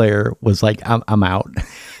bass player was like, I'm out.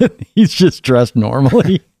 He's just dressed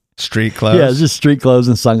normally. Street clothes? Yeah, just street clothes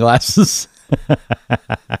and sunglasses.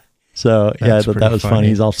 So, yeah, I thought that was funny.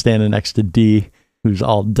 He's all standing next to D, who's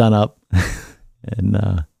all done up,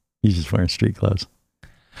 and he's just wearing street clothes.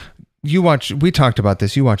 We talked about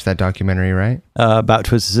this. You watched that documentary, right? About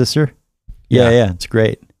Twisted Sister? Yeah, it's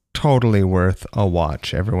great. Totally worth a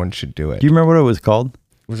watch. Everyone should do it. Do you remember what it was called?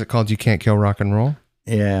 Was it called You Can't Kill Rock and Roll?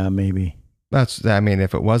 Yeah, maybe.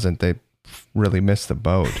 If it wasn't, they really missed the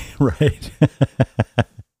boat. Right.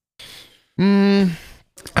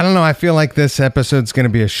 I don't know. I feel like this episode's going to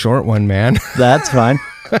be a short one, man. That's fine.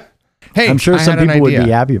 Hey, I'm sure some people would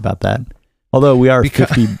be happy about that. Although we are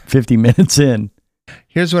 50 minutes in.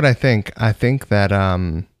 Here's what I think. I think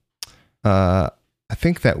that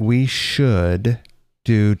we should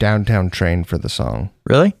do Downtown Train for the song.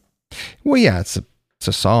 Really? Well, yeah, it's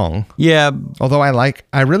a song. Yeah. Although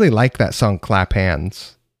I really like that song Clap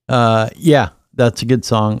Hands. Yeah, that's a good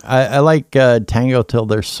song. I like Tango Till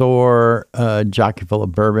They're Sore. Jockey Full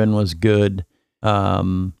of Bourbon was good.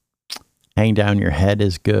 Hang Down Your Head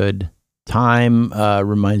is good. Time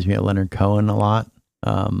reminds me of Leonard Cohen a lot.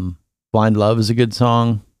 Blind Love is a good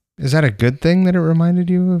song. Is that a good thing that it reminded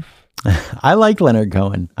you of? I like Leonard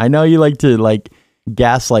Cohen. I know you like to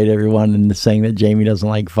gaslight everyone into saying that Jamie doesn't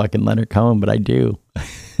like fucking Leonard Cohen, but I do.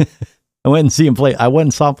 I went and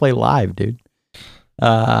saw him play live, dude.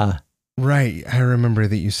 Right. I remember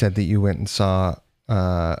that you said that you went and saw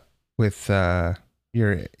with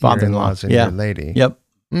your in-laws and your lady. Yep.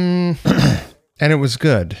 And it was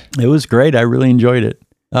good. It was great. I really enjoyed it.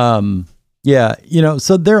 Yeah,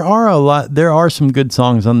 so there are some good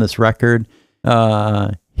songs on this record.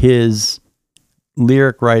 His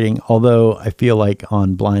lyric writing, although I feel like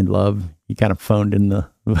on Blind Love, he kind of phoned in the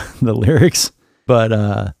lyrics, but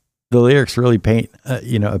the lyrics really paint,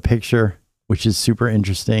 a picture, which is super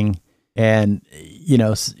interesting. And,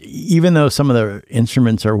 even though some of the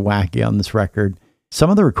instruments are wacky on this record, some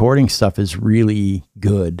of the recording stuff is really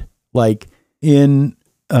good. Like when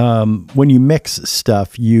you mix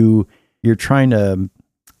stuff, you're trying to,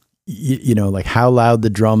 like how loud the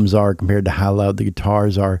drums are compared to how loud the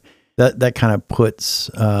guitars are. That kind of puts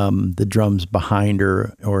the drums behind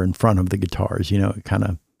or in front of the guitars.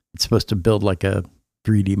 It's supposed to build like a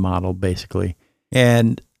 3D model, basically.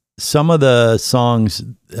 And some of the songs,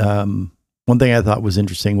 one thing I thought was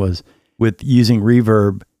interesting was with using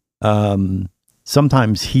reverb,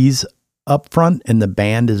 sometimes he's up front and the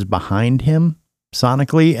band is behind him.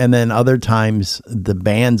 sonically, and then other times the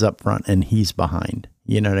band's up front and he's behind.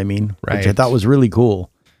 You know what I mean? Right. Which I thought was really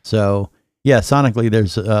cool. So yeah, sonically,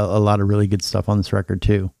 there's a lot of really good stuff on this record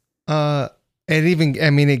too. And even, I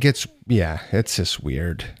mean, it's just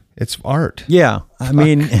weird. It's art. Yeah, I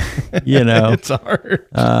mean, it's art.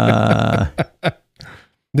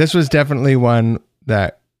 This was definitely one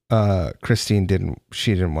that Christine didn't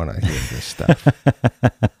want to hear this stuff.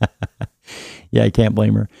 Yeah, I can't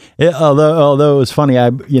blame her. Although it was funny,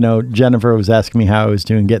 Jennifer was asking me how I was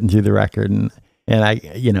doing getting through the record, and I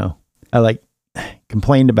like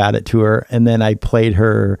complained about it to her, and then I played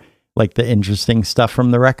her like the interesting stuff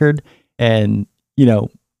from the record, and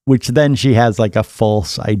which then she has like a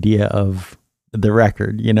false idea of the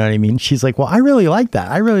record. You know what I mean? She's like, well, I really like that.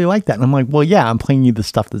 And I'm like, well, yeah, I'm playing you the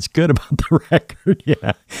stuff that's good about the record.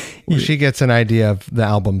 Yeah. Well, she gets an idea of the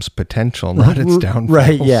album's potential, not its downfalls.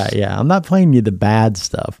 Right. Yeah. I'm not playing you the bad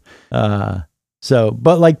stuff. But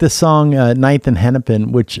like the song Ninth and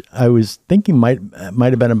Hennepin, which I was thinking might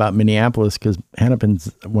have been about Minneapolis, because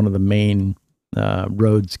Hennepin's one of the main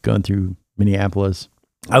roads going through Minneapolis.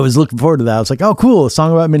 I was looking forward to that. I was like, oh, cool, a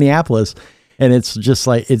song about Minneapolis. And it's just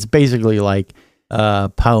like, it's basically like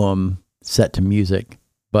a poem set to music,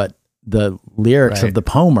 but the lyrics of the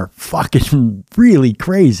poem are fucking really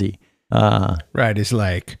crazy. Right. It's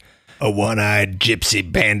like, a one-eyed gypsy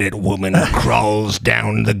bandit woman crawls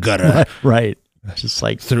down the gutter. Right. Just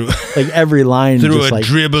like through like every line through just a like,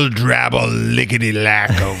 dribble drabble lickety lack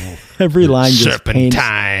of every line just paints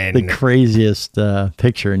serpentine. the craziest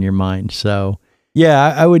picture in your mind. So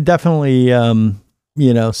yeah, I would definitely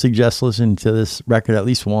suggest listening to this record at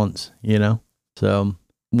least once. So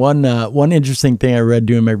one interesting thing I read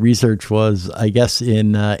doing my research was, I guess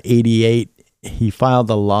in '88 he filed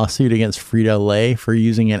a lawsuit against Frito-Lay for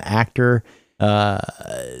using an actor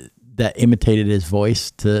that imitated his voice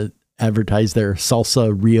to advertise their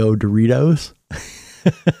Salsa Rio Doritos.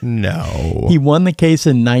 No. He won the case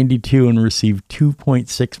in '92 and received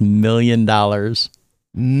 $2.6 million.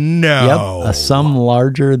 No. Yep, a sum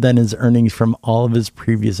larger than his earnings from all of his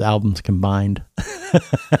previous albums combined.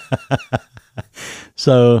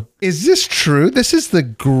 So, is this true? This is the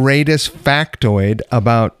greatest factoid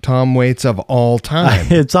about Tom Waits of all time.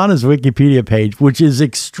 It's on his Wikipedia page, which is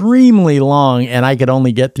extremely long, and I could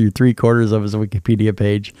only get through 3/4 of his Wikipedia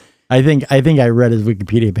page. I think I read his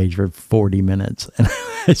Wikipedia page for 40 minutes, and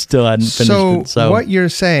I still hadn't finished it. So what you're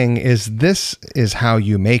saying is this is how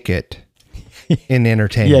you make it in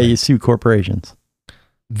entertainment. Yeah, you sue corporations.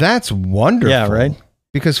 That's wonderful. Yeah, right?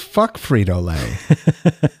 Because fuck Frito-Lay.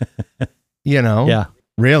 Yeah.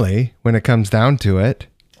 Really, when it comes down to it.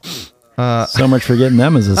 So much for getting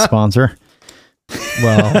them as a sponsor.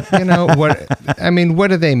 Well, what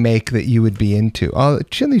do they make that you would be into? Oh,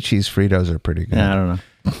 chili cheese Fritos are pretty good. Yeah, I don't know.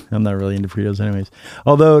 I'm not really into Fritos anyways.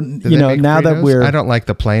 Although, now Fritos? that we're... I don't like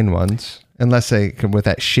the plain ones, unless they come with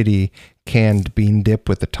that shitty canned bean dip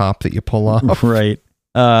with the top that you pull off. Right.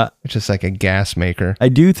 It's just like a gas maker. I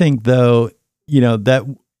do think, though,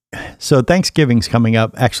 that... So Thanksgiving's coming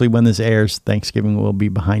up. Actually, when this airs, Thanksgiving will be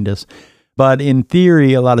behind us. But in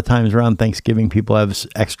theory, a lot of times around Thanksgiving, people have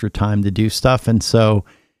extra time to do stuff. And so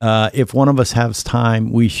if one of us has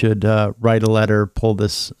time, we should write a letter, pull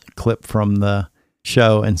this clip from the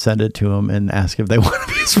show and send it to them and ask if they want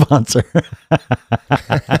to be a sponsor.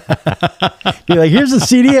 Be like, here's a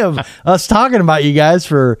CD of us talking about you guys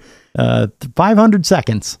for 500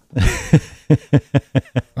 seconds.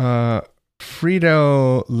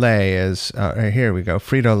 Frito-Lay is here we go.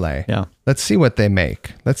 Frito-Lay. Yeah. Let's see what they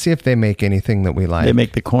make. Let's see if they make anything that we like. They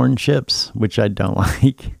make the corn chips, which I don't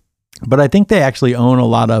like, but I think they actually own a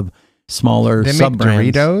lot of smaller sub-brands. They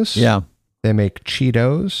make Doritos. Yeah. They make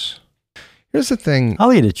Cheetos. Here's the thing.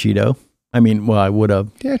 I'll eat a Cheeto. I mean, well, I would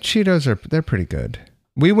have. Yeah, Cheetos they're pretty good.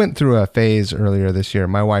 We went through a phase earlier this year.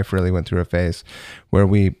 My wife really went through a phase where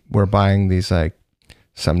we were buying these like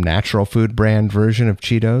some natural food brand version of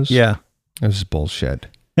Cheetos. Yeah. It was bullshit.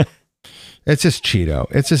 It's just Cheeto.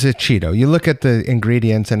 It's just a Cheeto. You look at the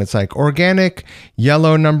ingredients and it's like organic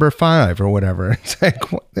yellow number 5 or whatever. It's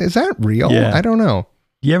like, what, is that real? Yeah. I don't know.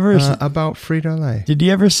 You ever about Frito-Lay? Did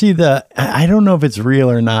you ever see I don't know if it's real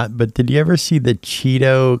or not, but did you ever see the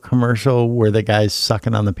Cheeto commercial where the guy's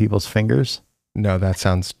sucking on the people's fingers? No, that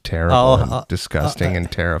sounds terrible, and disgusting,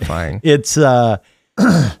 and terrifying. It's if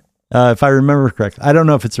I remember correctly, I don't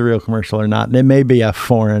know if it's a real commercial or not. And it may be a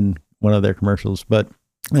foreign one of their commercials,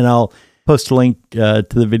 and I'll post a link to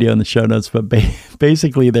the video in the show notes. But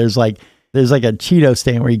basically, there's like a Cheeto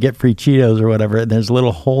stand where you get free Cheetos or whatever, and there's a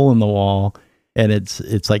little hole in the wall. and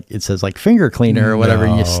it's like it says like finger cleaner or whatever,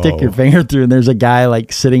 and you stick your finger through, and there's a guy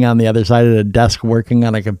like sitting on the other side of the desk working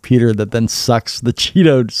on a computer that then sucks the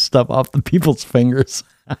Cheeto stuff off the people's fingers.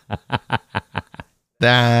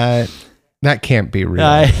 That can't be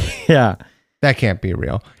real. Yeah, that can't be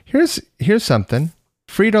real. Here's something.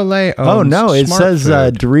 Frito-Lay owns Oh no, it Smart says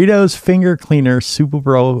Food. Doritos finger cleaner Super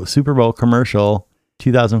Bowl commercial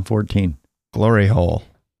 2014. Glory hole.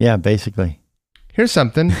 Yeah, basically. Here's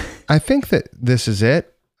something. I think that this is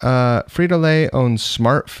it. Frito-Lay owns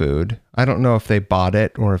Smart Food. I don't know if they bought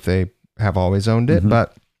it or if they have always owned it,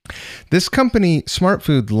 but this company, Smart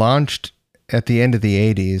Food, launched at the end of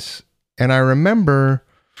the 80s. And I remember,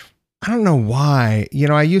 I don't know why,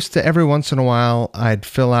 I used to, every once in a while, I'd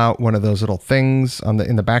fill out one of those little things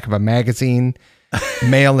in the back of a magazine,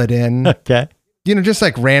 mail it in. Okay. Just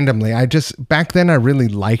like randomly. Back then I really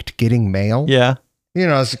liked getting mail. Yeah.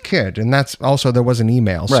 As a kid. And that's also, there wasn't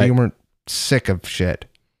email. So you weren't sick of shit.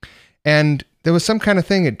 And there was some kind of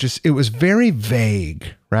thing. It was very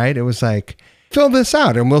vague, right? It was like, fill this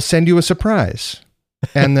out and we'll send you a surprise.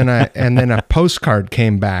 And then a postcard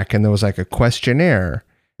came back and there was like a questionnaire.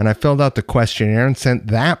 And I filled out the questionnaire and sent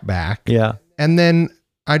that back. Yeah. And then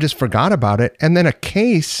I just forgot about it. And then a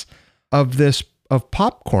case of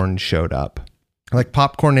popcorn showed up. Like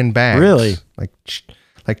popcorn in bags. Really?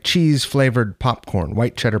 Like cheese flavored popcorn,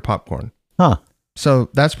 white cheddar popcorn. Huh. So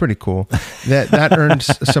that's pretty cool. That earned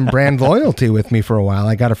some brand loyalty with me for a while.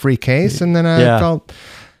 I got a free case and then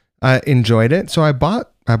I enjoyed it. So I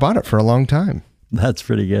bought it for a long time. That's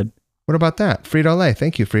pretty good. What about that? Frito-Lay.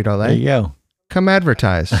 Thank you, Frito-Lay. There you go. Come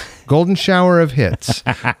advertise. Golden shower of hits.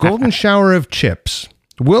 Golden shower of chips.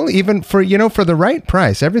 We'll even, for the right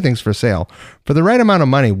price, everything's for sale. For the right amount of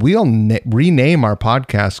money, we'll rename our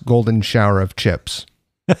podcast Golden Shower of Chips.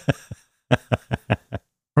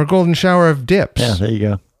 Or Golden Shower of Dips. Yeah, there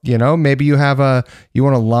you go. Maybe you want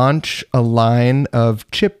to launch a line of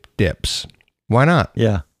chip dips. Why not?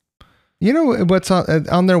 Yeah. What's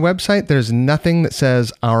on their website? There's nothing that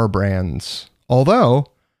says our brands. Although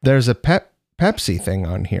there's a Pepsi thing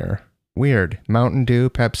on here. Weird. Mountain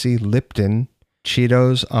Dew, Pepsi, Lipton,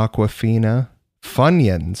 Cheetos, Aquafina,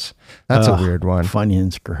 Funyuns. That's a weird one.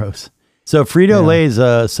 Funyuns, gross. So Frito-Lay is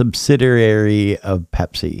a subsidiary of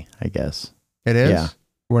Pepsi, I guess. It is? Yeah.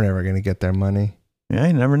 We're never going to get their money. Yeah,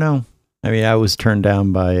 you never know. I mean, I was turned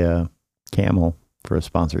down by Camel for a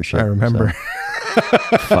sponsorship. I remember. So.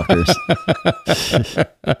 Fuckers.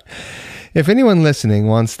 If anyone listening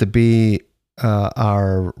wants to be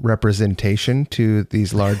our representation to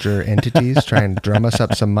these larger entities, try and drum us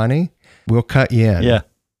up some money, we'll cut you in. Yeah.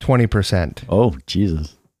 20%. Oh,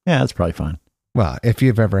 Jesus. Yeah, that's probably fine. Well, if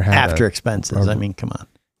you've ever had after expenses, I mean, come on.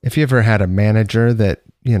 If you ever had a manager that,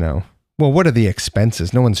 well, what are the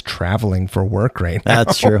expenses? No one's traveling for work right now.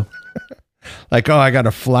 That's true. Like, oh, I got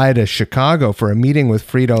to fly to Chicago for a meeting with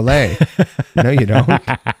Frito-Lay. No, you don't.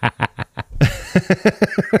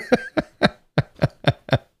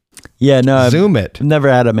 Yeah, no. Zoom it. I've never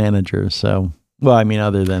had a manager, so, well, I mean,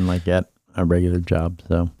 other than like at a regular job,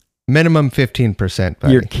 so. Minimum 15%.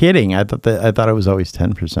 Buddy. You're kidding. I thought it was always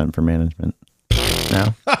 10% for management.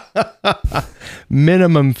 No?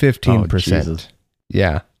 Minimum 15%. Oh, Jesus.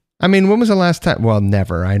 Yeah. I mean, when was the last time? Well,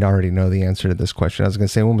 never. I already know the answer to this question. I was going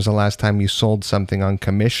to say, when was the last time you sold something on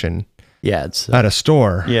commission? Yeah, it's at a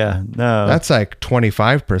store. Yeah, no. That's like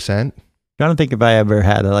 25%. I don't think if I ever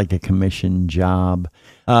had a commission job.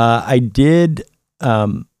 I did.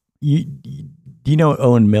 Do you know what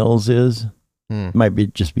Owen Mills is?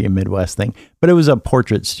 Might just be a Midwest thing, but it was a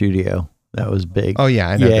portrait studio that was big. Oh yeah,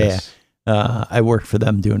 I know this. Yeah. I worked for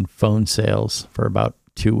them doing phone sales for about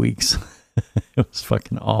 2 weeks. It was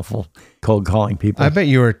fucking awful, cold calling people. I bet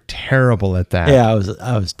you were terrible at that. Yeah,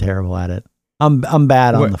 I was terrible at it. I'm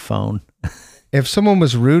bad on the phone. If someone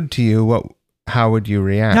was rude to you, how would you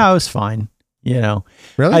react? No, it was fine.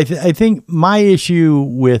 Really? I think my issue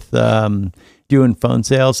with doing phone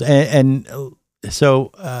sales and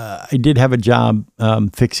so I did have a job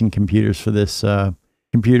fixing computers for this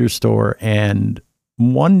computer store, and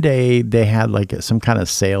one day they had some kind of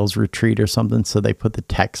sales retreat or something, so they put the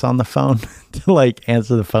techs on the phone to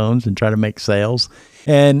answer the phones and try to make sales.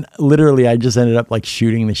 And literally I just ended up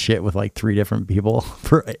shooting the shit with 3 different people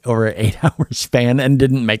for over an 8-hour span and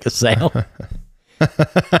didn't make a sale.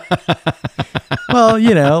 Well,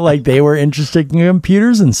 they were interested in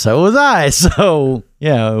computers and so was I. So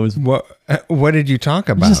yeah, it was. What did you talk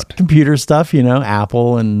about? Just computer stuff,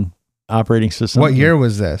 Apple and operating system. What year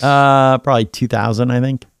was this? Probably 2000, I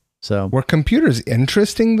think. So were computers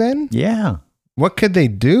interesting then? Yeah. What could they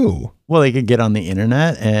do? Well, they could get on the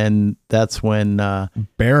internet, and that's when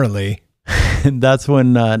barely. that's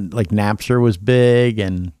when like Napster was big,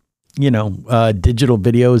 and digital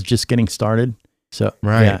video was just getting started. So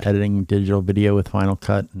editing digital video with Final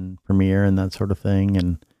Cut and Premiere and that sort of thing.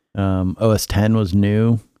 And OS 10 was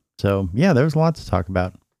new. So yeah, there was a lot to talk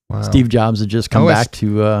about. Wow. Steve Jobs had just come back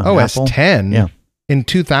to OS Apple. 10? Yeah. In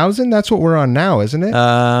 2000? That's what we're on now, isn't it?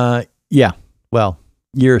 Yeah. Well,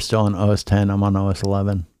 you're still on OS 10. I'm on OS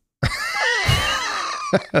 11.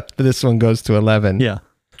 This one goes to 11. Yeah.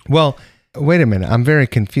 Well, wait a minute. I'm very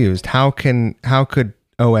confused. How could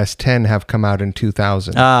OS 10 have come out in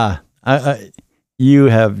 2000? You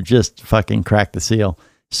have just fucking cracked the seal.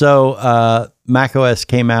 So Mac OS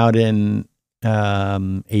came out in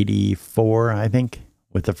 84, I think,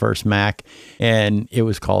 with the first Mac, and it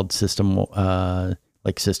was called System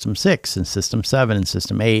 6 and System 7 and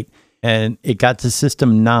System 8, and it got to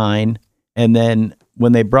System 9, and then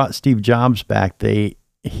when they brought Steve Jobs back,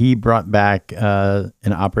 he brought back an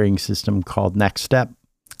operating system called Next Step,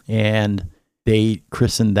 and they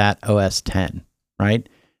christened that OS 10, right?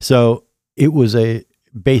 So it was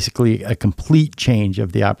basically a complete change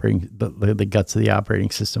of the guts of the operating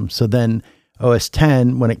system. So then OS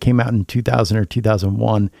 10, when it came out in 2000 or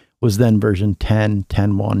 2001, was then version 10,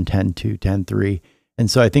 10.1, 10.2, 10.3.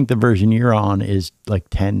 And so I think the version you're on is like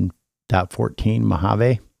 10.14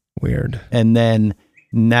 Mojave. Weird. And then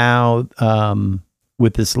now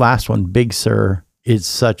with this last one, Big Sur, is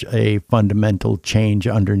such a fundamental change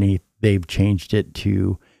underneath. They've changed it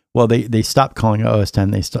to, well, they stopped calling it OS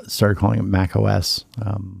 10. They started calling it Mac OS,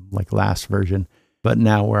 like last version. But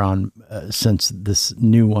now we're on, since this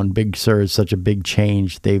new one, Big Sur, is such a big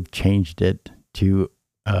change, they've changed it to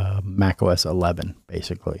Mac OS 11,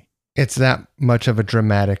 basically. It's that much of a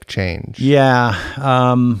dramatic change. Yeah.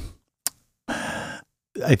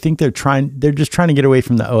 I think they're just trying to get away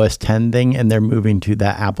from the OS 10 thing, and they're moving to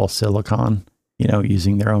that Apple Silicon,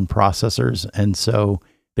 using their own processors. And so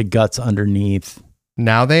the guts underneath.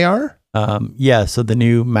 Now they are? Yeah. So the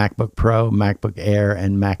new MacBook Pro, MacBook Air,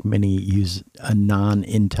 and Mac Mini use a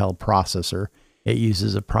non-Intel processor. It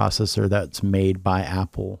uses a processor that's made by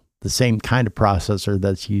Apple, the same kind of processor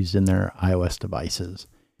that's used in their iOS devices,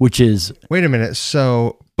 which is... Wait a minute.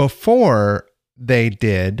 So before they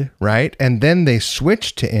did, right? And then they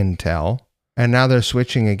switched to Intel, and now they're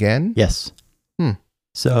switching again? Yes.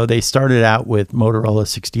 So they started out with Motorola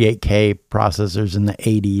 68K processors in the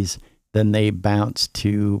 80s. Then they bounced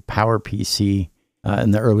to PowerPC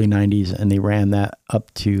in the early 90s, and they ran that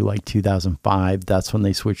up to like 2005. That's when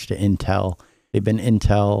they switched to Intel. They've been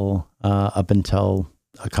Intel up until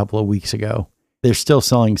a couple of weeks ago. They're still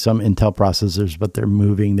selling some Intel processors, but they're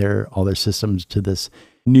moving all their systems to this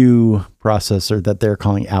new processor that they're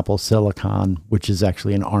calling Apple Silicon, which is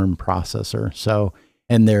actually an ARM processor. So,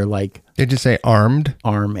 and they're like... Did you say armed?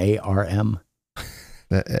 ARM, ARM.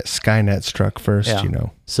 Skynet struck first, yeah.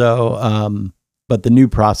 So, but the new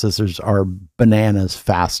processors are bananas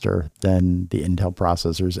faster than the Intel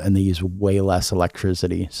processors, and they use way less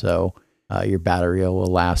electricity. So your battery will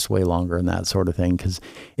last way longer and that sort of thing. Because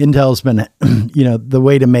Intel's been, the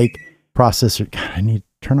way to make processor. God, I need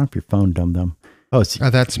to turn off your phone, dum-dum. Oh,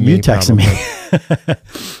 that's me. You texted me.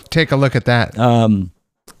 Take a look at that.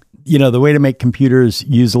 The way to make computers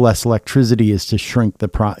use less electricity is to shrink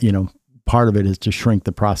part of it is to shrink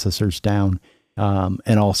the processors down.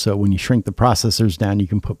 And also when you shrink the processors down, you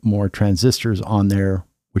can put more transistors on there,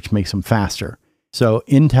 which makes them faster. So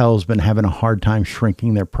Intel's been having a hard time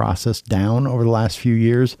shrinking their process down over the last few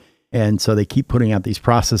years. And so they keep putting out these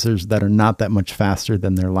processors that are not that much faster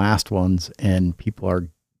than their last ones. And people are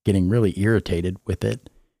getting really irritated with it.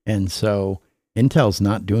 And so Intel's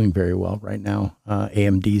not doing very well right now.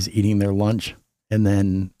 AMD's eating their lunch. And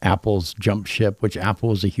then Apple's jumped ship, which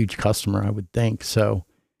Apple is a huge customer, I would think. So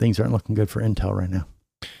things aren't looking good for Intel right now,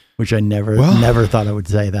 which I never thought I would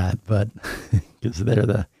say that, but because they're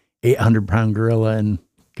the 800-pound gorilla in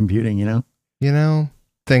computing,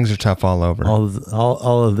 things are tough all over.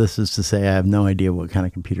 All of this is to say I have no idea what kind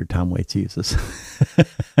of computer Tom Waits uses.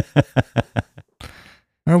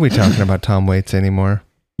 Are we talking about Tom Waits anymore?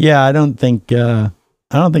 Yeah, I don't think I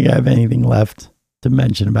have anything left to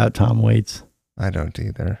mention about Tom Waits. I don't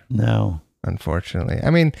either. No. Unfortunately. I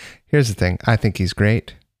mean, here's the thing. I think he's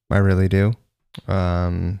great. I really do.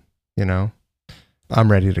 I'm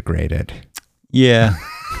ready to grade it. Yeah,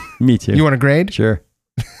 me too. You want to grade? Sure.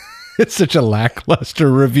 It's such a lackluster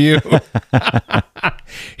review.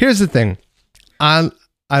 Here's the thing. I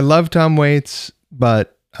love Tom Waits,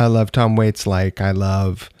 but I love Tom Waits like I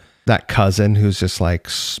love that cousin who's just like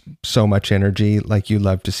so much energy. Like you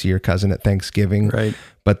love to see your cousin at Thanksgiving. Right.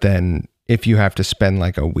 But then if you have to spend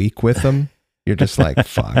like a week with them, You're just like,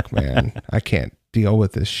 fuck, man, I can't deal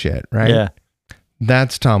with this shit, right? Yeah.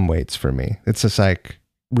 That's Tom Waits for me. It's just like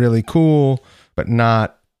really cool, but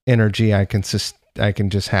not energy I can just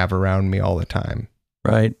have around me all the time.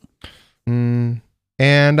 Right. And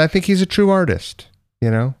I think he's a true artist,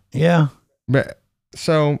 you know? Yeah. But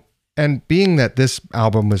so, and being that this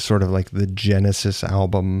album was sort of like the Genesis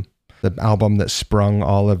album, the album that sprung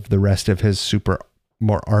all of the rest of his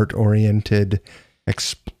more art-oriented,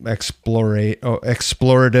 exploratory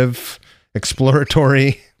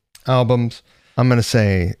albums, I'm going to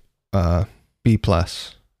say B+.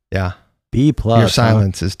 Yeah. B+. Your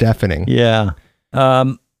silence is deafening. Yeah.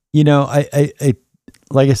 You know, I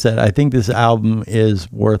like I said, I think this album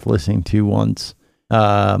is worth listening to once.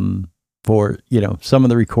 For, you know, some of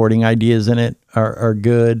the recording ideas in it are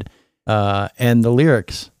good, and the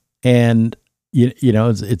lyrics, and you know,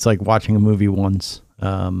 it's like watching a movie once.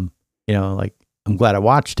 You know, like, I'm glad I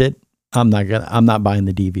watched it. I'm not buying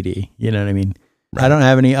the DVD. You know what I mean? Right. I don't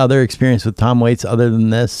have any other experience with Tom Waits other than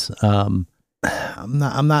this. I'm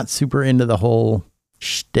not super into the whole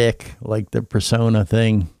shtick, like the persona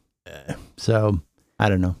thing. So I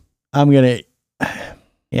don't know. I'm giving it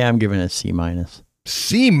a C-.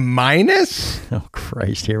 C-? Oh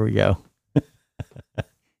Christ, here we go.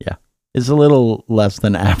 Yeah. It's a little less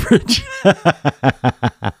than average.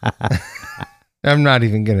 I'm not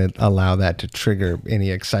even going to allow that to trigger any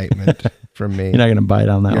excitement from me. You're not going to bite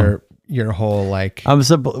on that one. Your whole like.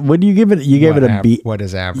 What do you give it? You gave it a B. What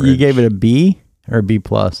is average? You gave it a B or a B+?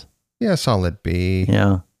 Yeah, solid B.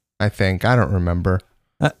 Yeah. I think. I don't remember.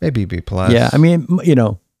 Maybe B+. Yeah. I mean, you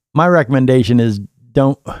know, my recommendation is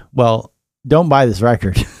don't buy this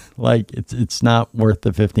record. Like, it's not worth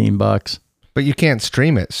the $15. But you can't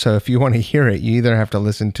stream it. So if you want to hear it, you either have to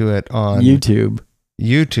listen to it on YouTube.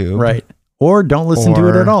 Right. Or don't listen to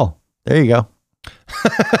it at all. There you go.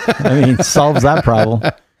 I mean, it solves that problem.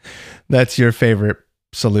 That's your favorite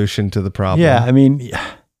solution to the problem. Yeah. I mean,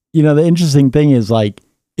 you know, the interesting thing is, like,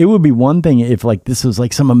 it would be one thing if, like, this was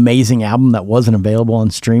like some amazing album that wasn't available on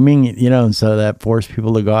streaming, you know, and so that forced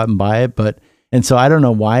people to go out and buy it. And so I don't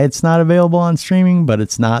know why it's not available on streaming, but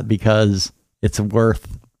it's not because it's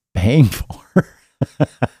worth paying for.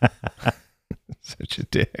 Such a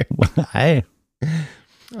dick. I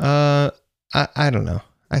don't know.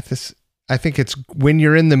 I think it's when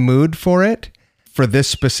you're in the mood for it, for this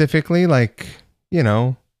specifically, like, you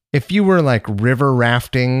know, if you were like river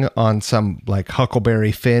rafting on some like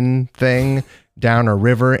Huckleberry Finn thing down a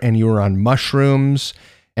river and you were on mushrooms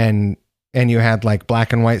and you had like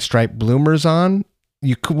black and white striped bloomers on,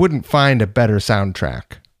 you wouldn't find a better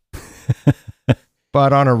soundtrack.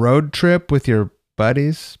 But on a road trip with your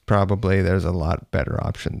buddies, probably there's a lot better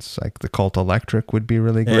options. Like the Cult Electric would be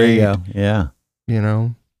really great. There you go. Yeah. You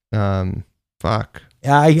know, fuck.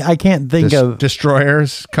 I can't think of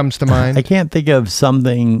Destroyers comes to mind. I can't think of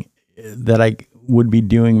something that I would be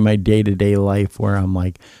doing in my day-to-day life where I'm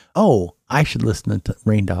like, oh, I should listen to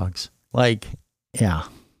Rain Dogs. Like, yeah.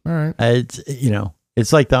 All right. It's, you know,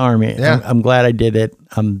 it's like the Army. Yeah. I'm glad I did it.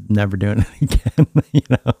 I'm never doing it again. You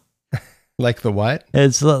know, like the what?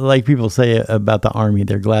 It's like people say about the Army.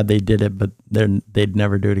 They're glad they did it, but they'd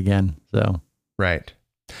never do it again. So, right.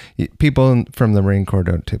 People from the Marine Corps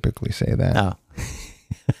don't typically say that. Oh.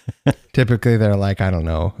 Typically, they're like, I don't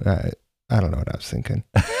know. I don't know what I was thinking.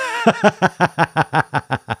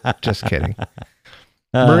 Just kidding.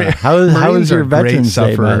 How was your Veterans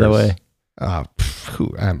Day, by the way?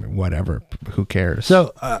 Whatever. Who cares?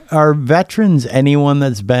 So, are veterans anyone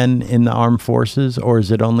that's been in the armed forces, or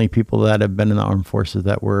is it only people that have been in the armed forces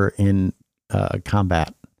that were in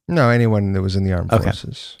combat? No, anyone that was in the armed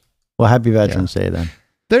forces. Well, happy Veterans Day then.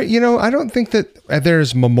 There, you know, I don't think that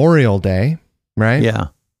there's Memorial Day, right? Yeah.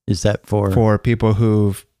 Is that for people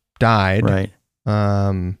who've died? Right.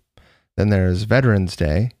 Then there's Veterans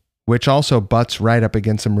Day, which also butts right up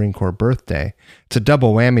against the Marine Corps birthday. It's a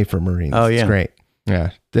double whammy for Marines. Oh, yeah. It's great.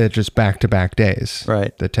 Yeah. They're just back-to-back days.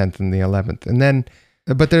 Right. The 10th and the 11th. And then,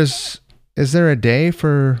 but is there a day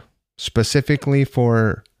specifically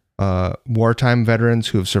for wartime veterans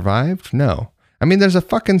who have survived? No. I mean, there's a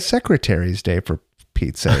fucking Secretary's Day, for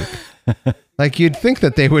Pete's sake. Like, you'd think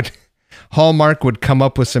that Hallmark would come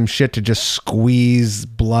up with some shit to just squeeze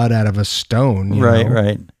blood out of a stone. Right, know?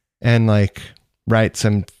 right. And like write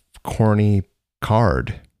some corny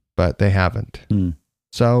card, but they haven't.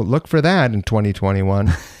 So look for that in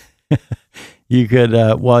 2021. You could,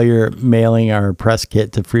 while you're mailing our press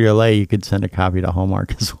kit to Frito-Lay, you could send a copy to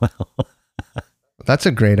Hallmark as well. That's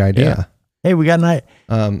a great idea. Yeah. Hey, we got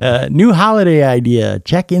a new holiday idea.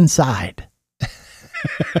 Check inside.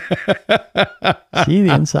 See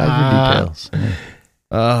the inside for details.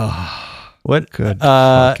 Oh, What? Good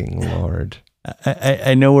fucking Lord.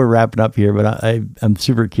 I know we're wrapping up here, but I'm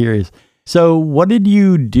super curious. So what did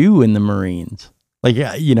you do in the Marines? Like,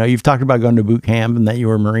 you've talked about going to boot camp and that you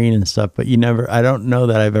were a Marine and stuff, but I don't know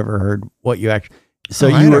that I've ever heard what you actually, so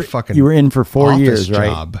you were in for 4 years, right?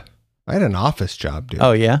 Job. I had an office job, dude.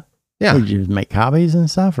 Oh yeah? Yeah. Did you make copies and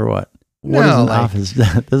stuff or what? No, what is an office?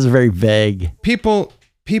 This is very vague. People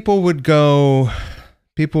would go,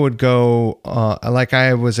 like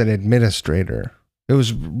I was an administrator. It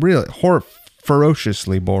was really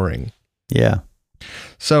ferociously boring. Yeah.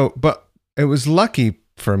 So, but it was lucky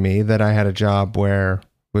for me that I had a job where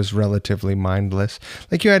it was relatively mindless.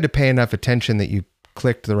 Like you had to pay enough attention that you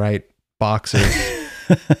clicked the right boxes,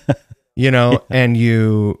 and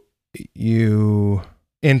you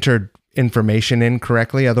entered information in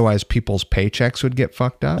correctly. Otherwise people's paychecks would get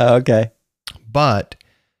fucked up. Oh, okay. But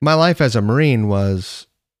my life as a Marine was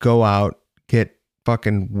go out, get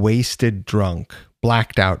fucking wasted drunk,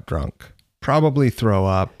 blacked out drunk, probably throw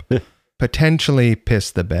up, potentially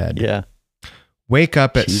piss the bed. Yeah. Wake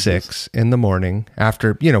up at 6 in the morning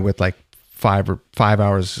after, with like 5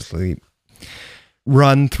 hours of sleep,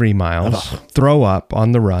 run 3 miles, throw up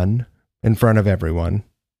on the run in front of everyone,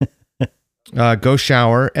 go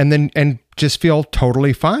shower, and just feel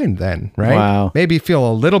totally fine then, right? Wow. Maybe feel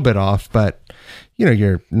a little bit off, but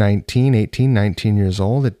you're 19 years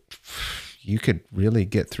old. You could really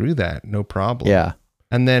get through that. No problem. Yeah.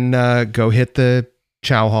 And then go hit the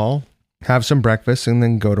chow hall, have some breakfast, and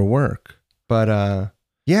then go to work. But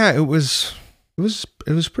yeah, it was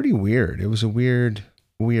pretty weird. It was a weird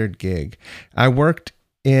gig. I worked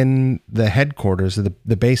in the headquarters,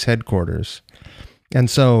 the base headquarters. And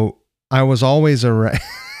so I was always around,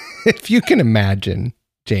 if you can imagine,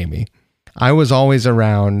 Jamie, I was always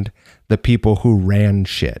around the people who ran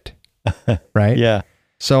shit, right? Yeah.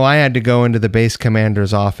 So I had to go into the base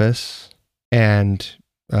commander's office and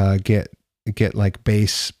get like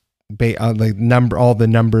like all the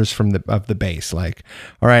numbers from the base. Like,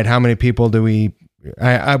 all right, how many people do we?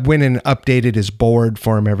 I went and updated his board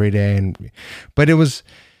for him every day, but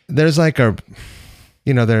there's like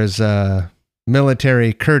there's a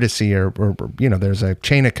military courtesy or there's a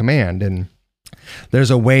chain of command, and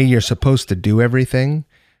there's a way you're supposed to do everything,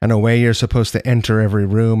 and a way you're supposed to enter every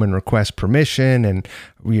room and request permission, and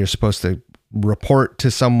you're supposed to report to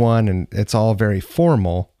someone, and it's all very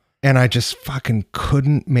formal. And I just fucking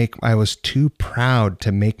I was too proud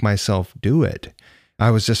to make myself do it.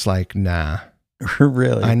 I was just like, nah.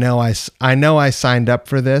 Really? I know I signed up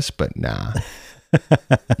for this, but nah.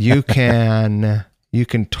 You can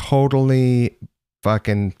totally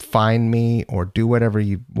fucking find me or do whatever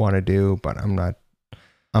you want to do, but I'm not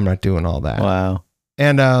doing all that. Wow.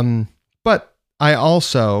 And but I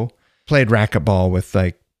also played racquetball with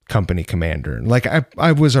like company commander. Like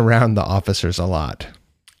I was around the officers a lot.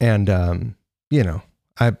 And,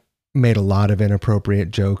 I made a lot of inappropriate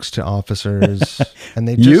jokes to officers, and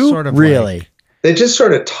they just sort of really, they just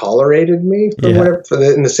sort of tolerated me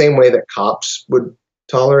in the same way that cops would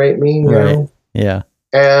tolerate me, you know? Yeah.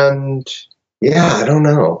 And yeah, I don't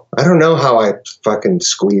know how I fucking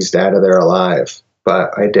squeezed out of there alive, but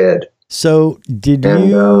I did. So did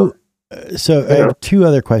you, I have two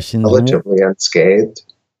other questions. Relatively unscathed.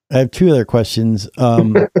 I have two other questions.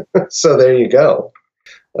 So there you go.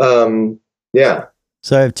 Yeah.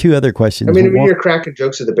 So I have two other questions. I mean, you're cracking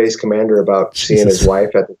jokes at the base commander about seeing his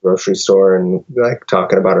wife at the grocery store and like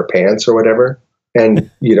talking about her pants or whatever, and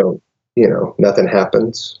nothing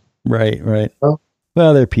happens. Right. Well,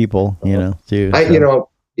 they're people, too.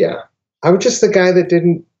 Yeah. I was just the guy that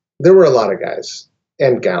didn't. There were a lot of guys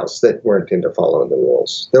and gals that weren't into following the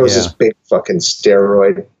rules. There was this big fucking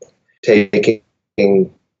steroid taking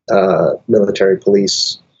military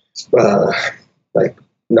police, like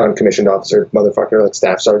non-commissioned officer motherfucker, like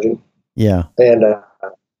staff sergeant. Yeah. And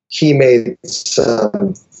he made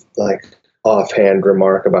some like offhand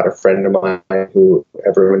remark about a friend of mine who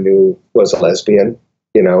everyone knew was a lesbian,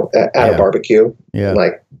 at a barbecue. Yeah.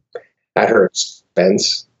 Like at her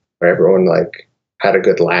expense, where everyone like had a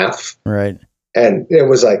good laugh. Right. And it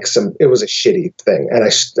was like it was a shitty thing. And I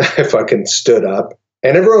fucking stood up,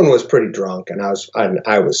 and everyone was pretty drunk, and I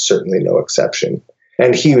was certainly no exception.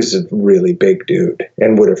 And he was a really big dude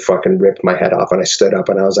and would have fucking ripped my head off. And I stood up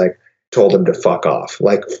and I was like, told him to fuck off.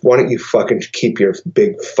 Like, why don't you fucking keep your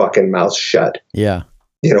big fucking mouth shut? Yeah.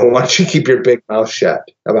 Why don't you keep your big mouth shut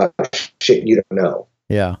about shit you don't know?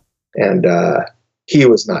 Yeah. And he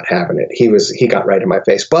was not having it. He got right in my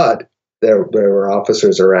face. But there were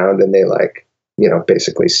officers around, and they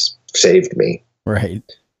basically saved me. Right.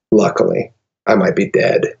 Luckily. I might be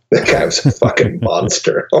dead. That guy was a fucking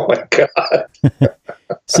monster. Oh my God.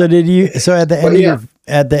 So did you? So at the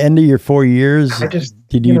end of your 4 years,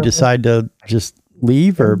 did you decide to just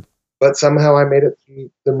leave, or? But somehow I made it through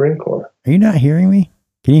the Marine Corps. Are you not hearing me?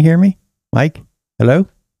 Can you hear me, Mike? Hello,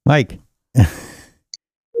 Mike.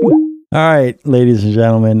 All right, ladies and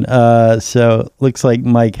gentlemen. So looks like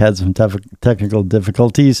Mike had some technical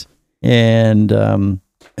difficulties, and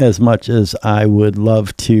as much as I would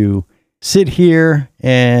love to sit here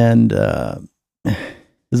and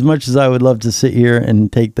as much as I would love to sit here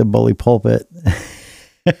and take the bully pulpit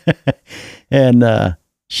and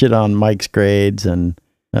shit on Mike's grades and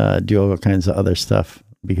do all kinds of other stuff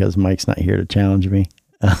because Mike's not here to challenge me,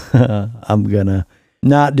 I'm gonna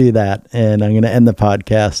not do that, and I'm gonna end the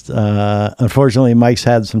podcast. Unfortunately, Mike's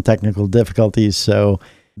had some technical difficulties, so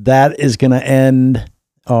that is gonna end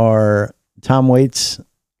our Tom Waits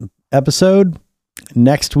episode.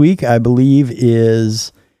 Next week, I believe,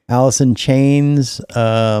 is Alice in Chains.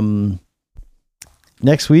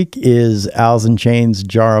 Next week is Alice in Chains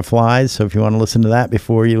Jar of Flies. So if you want to listen to that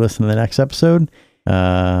before you listen to the next episode,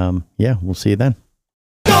 we'll see you then.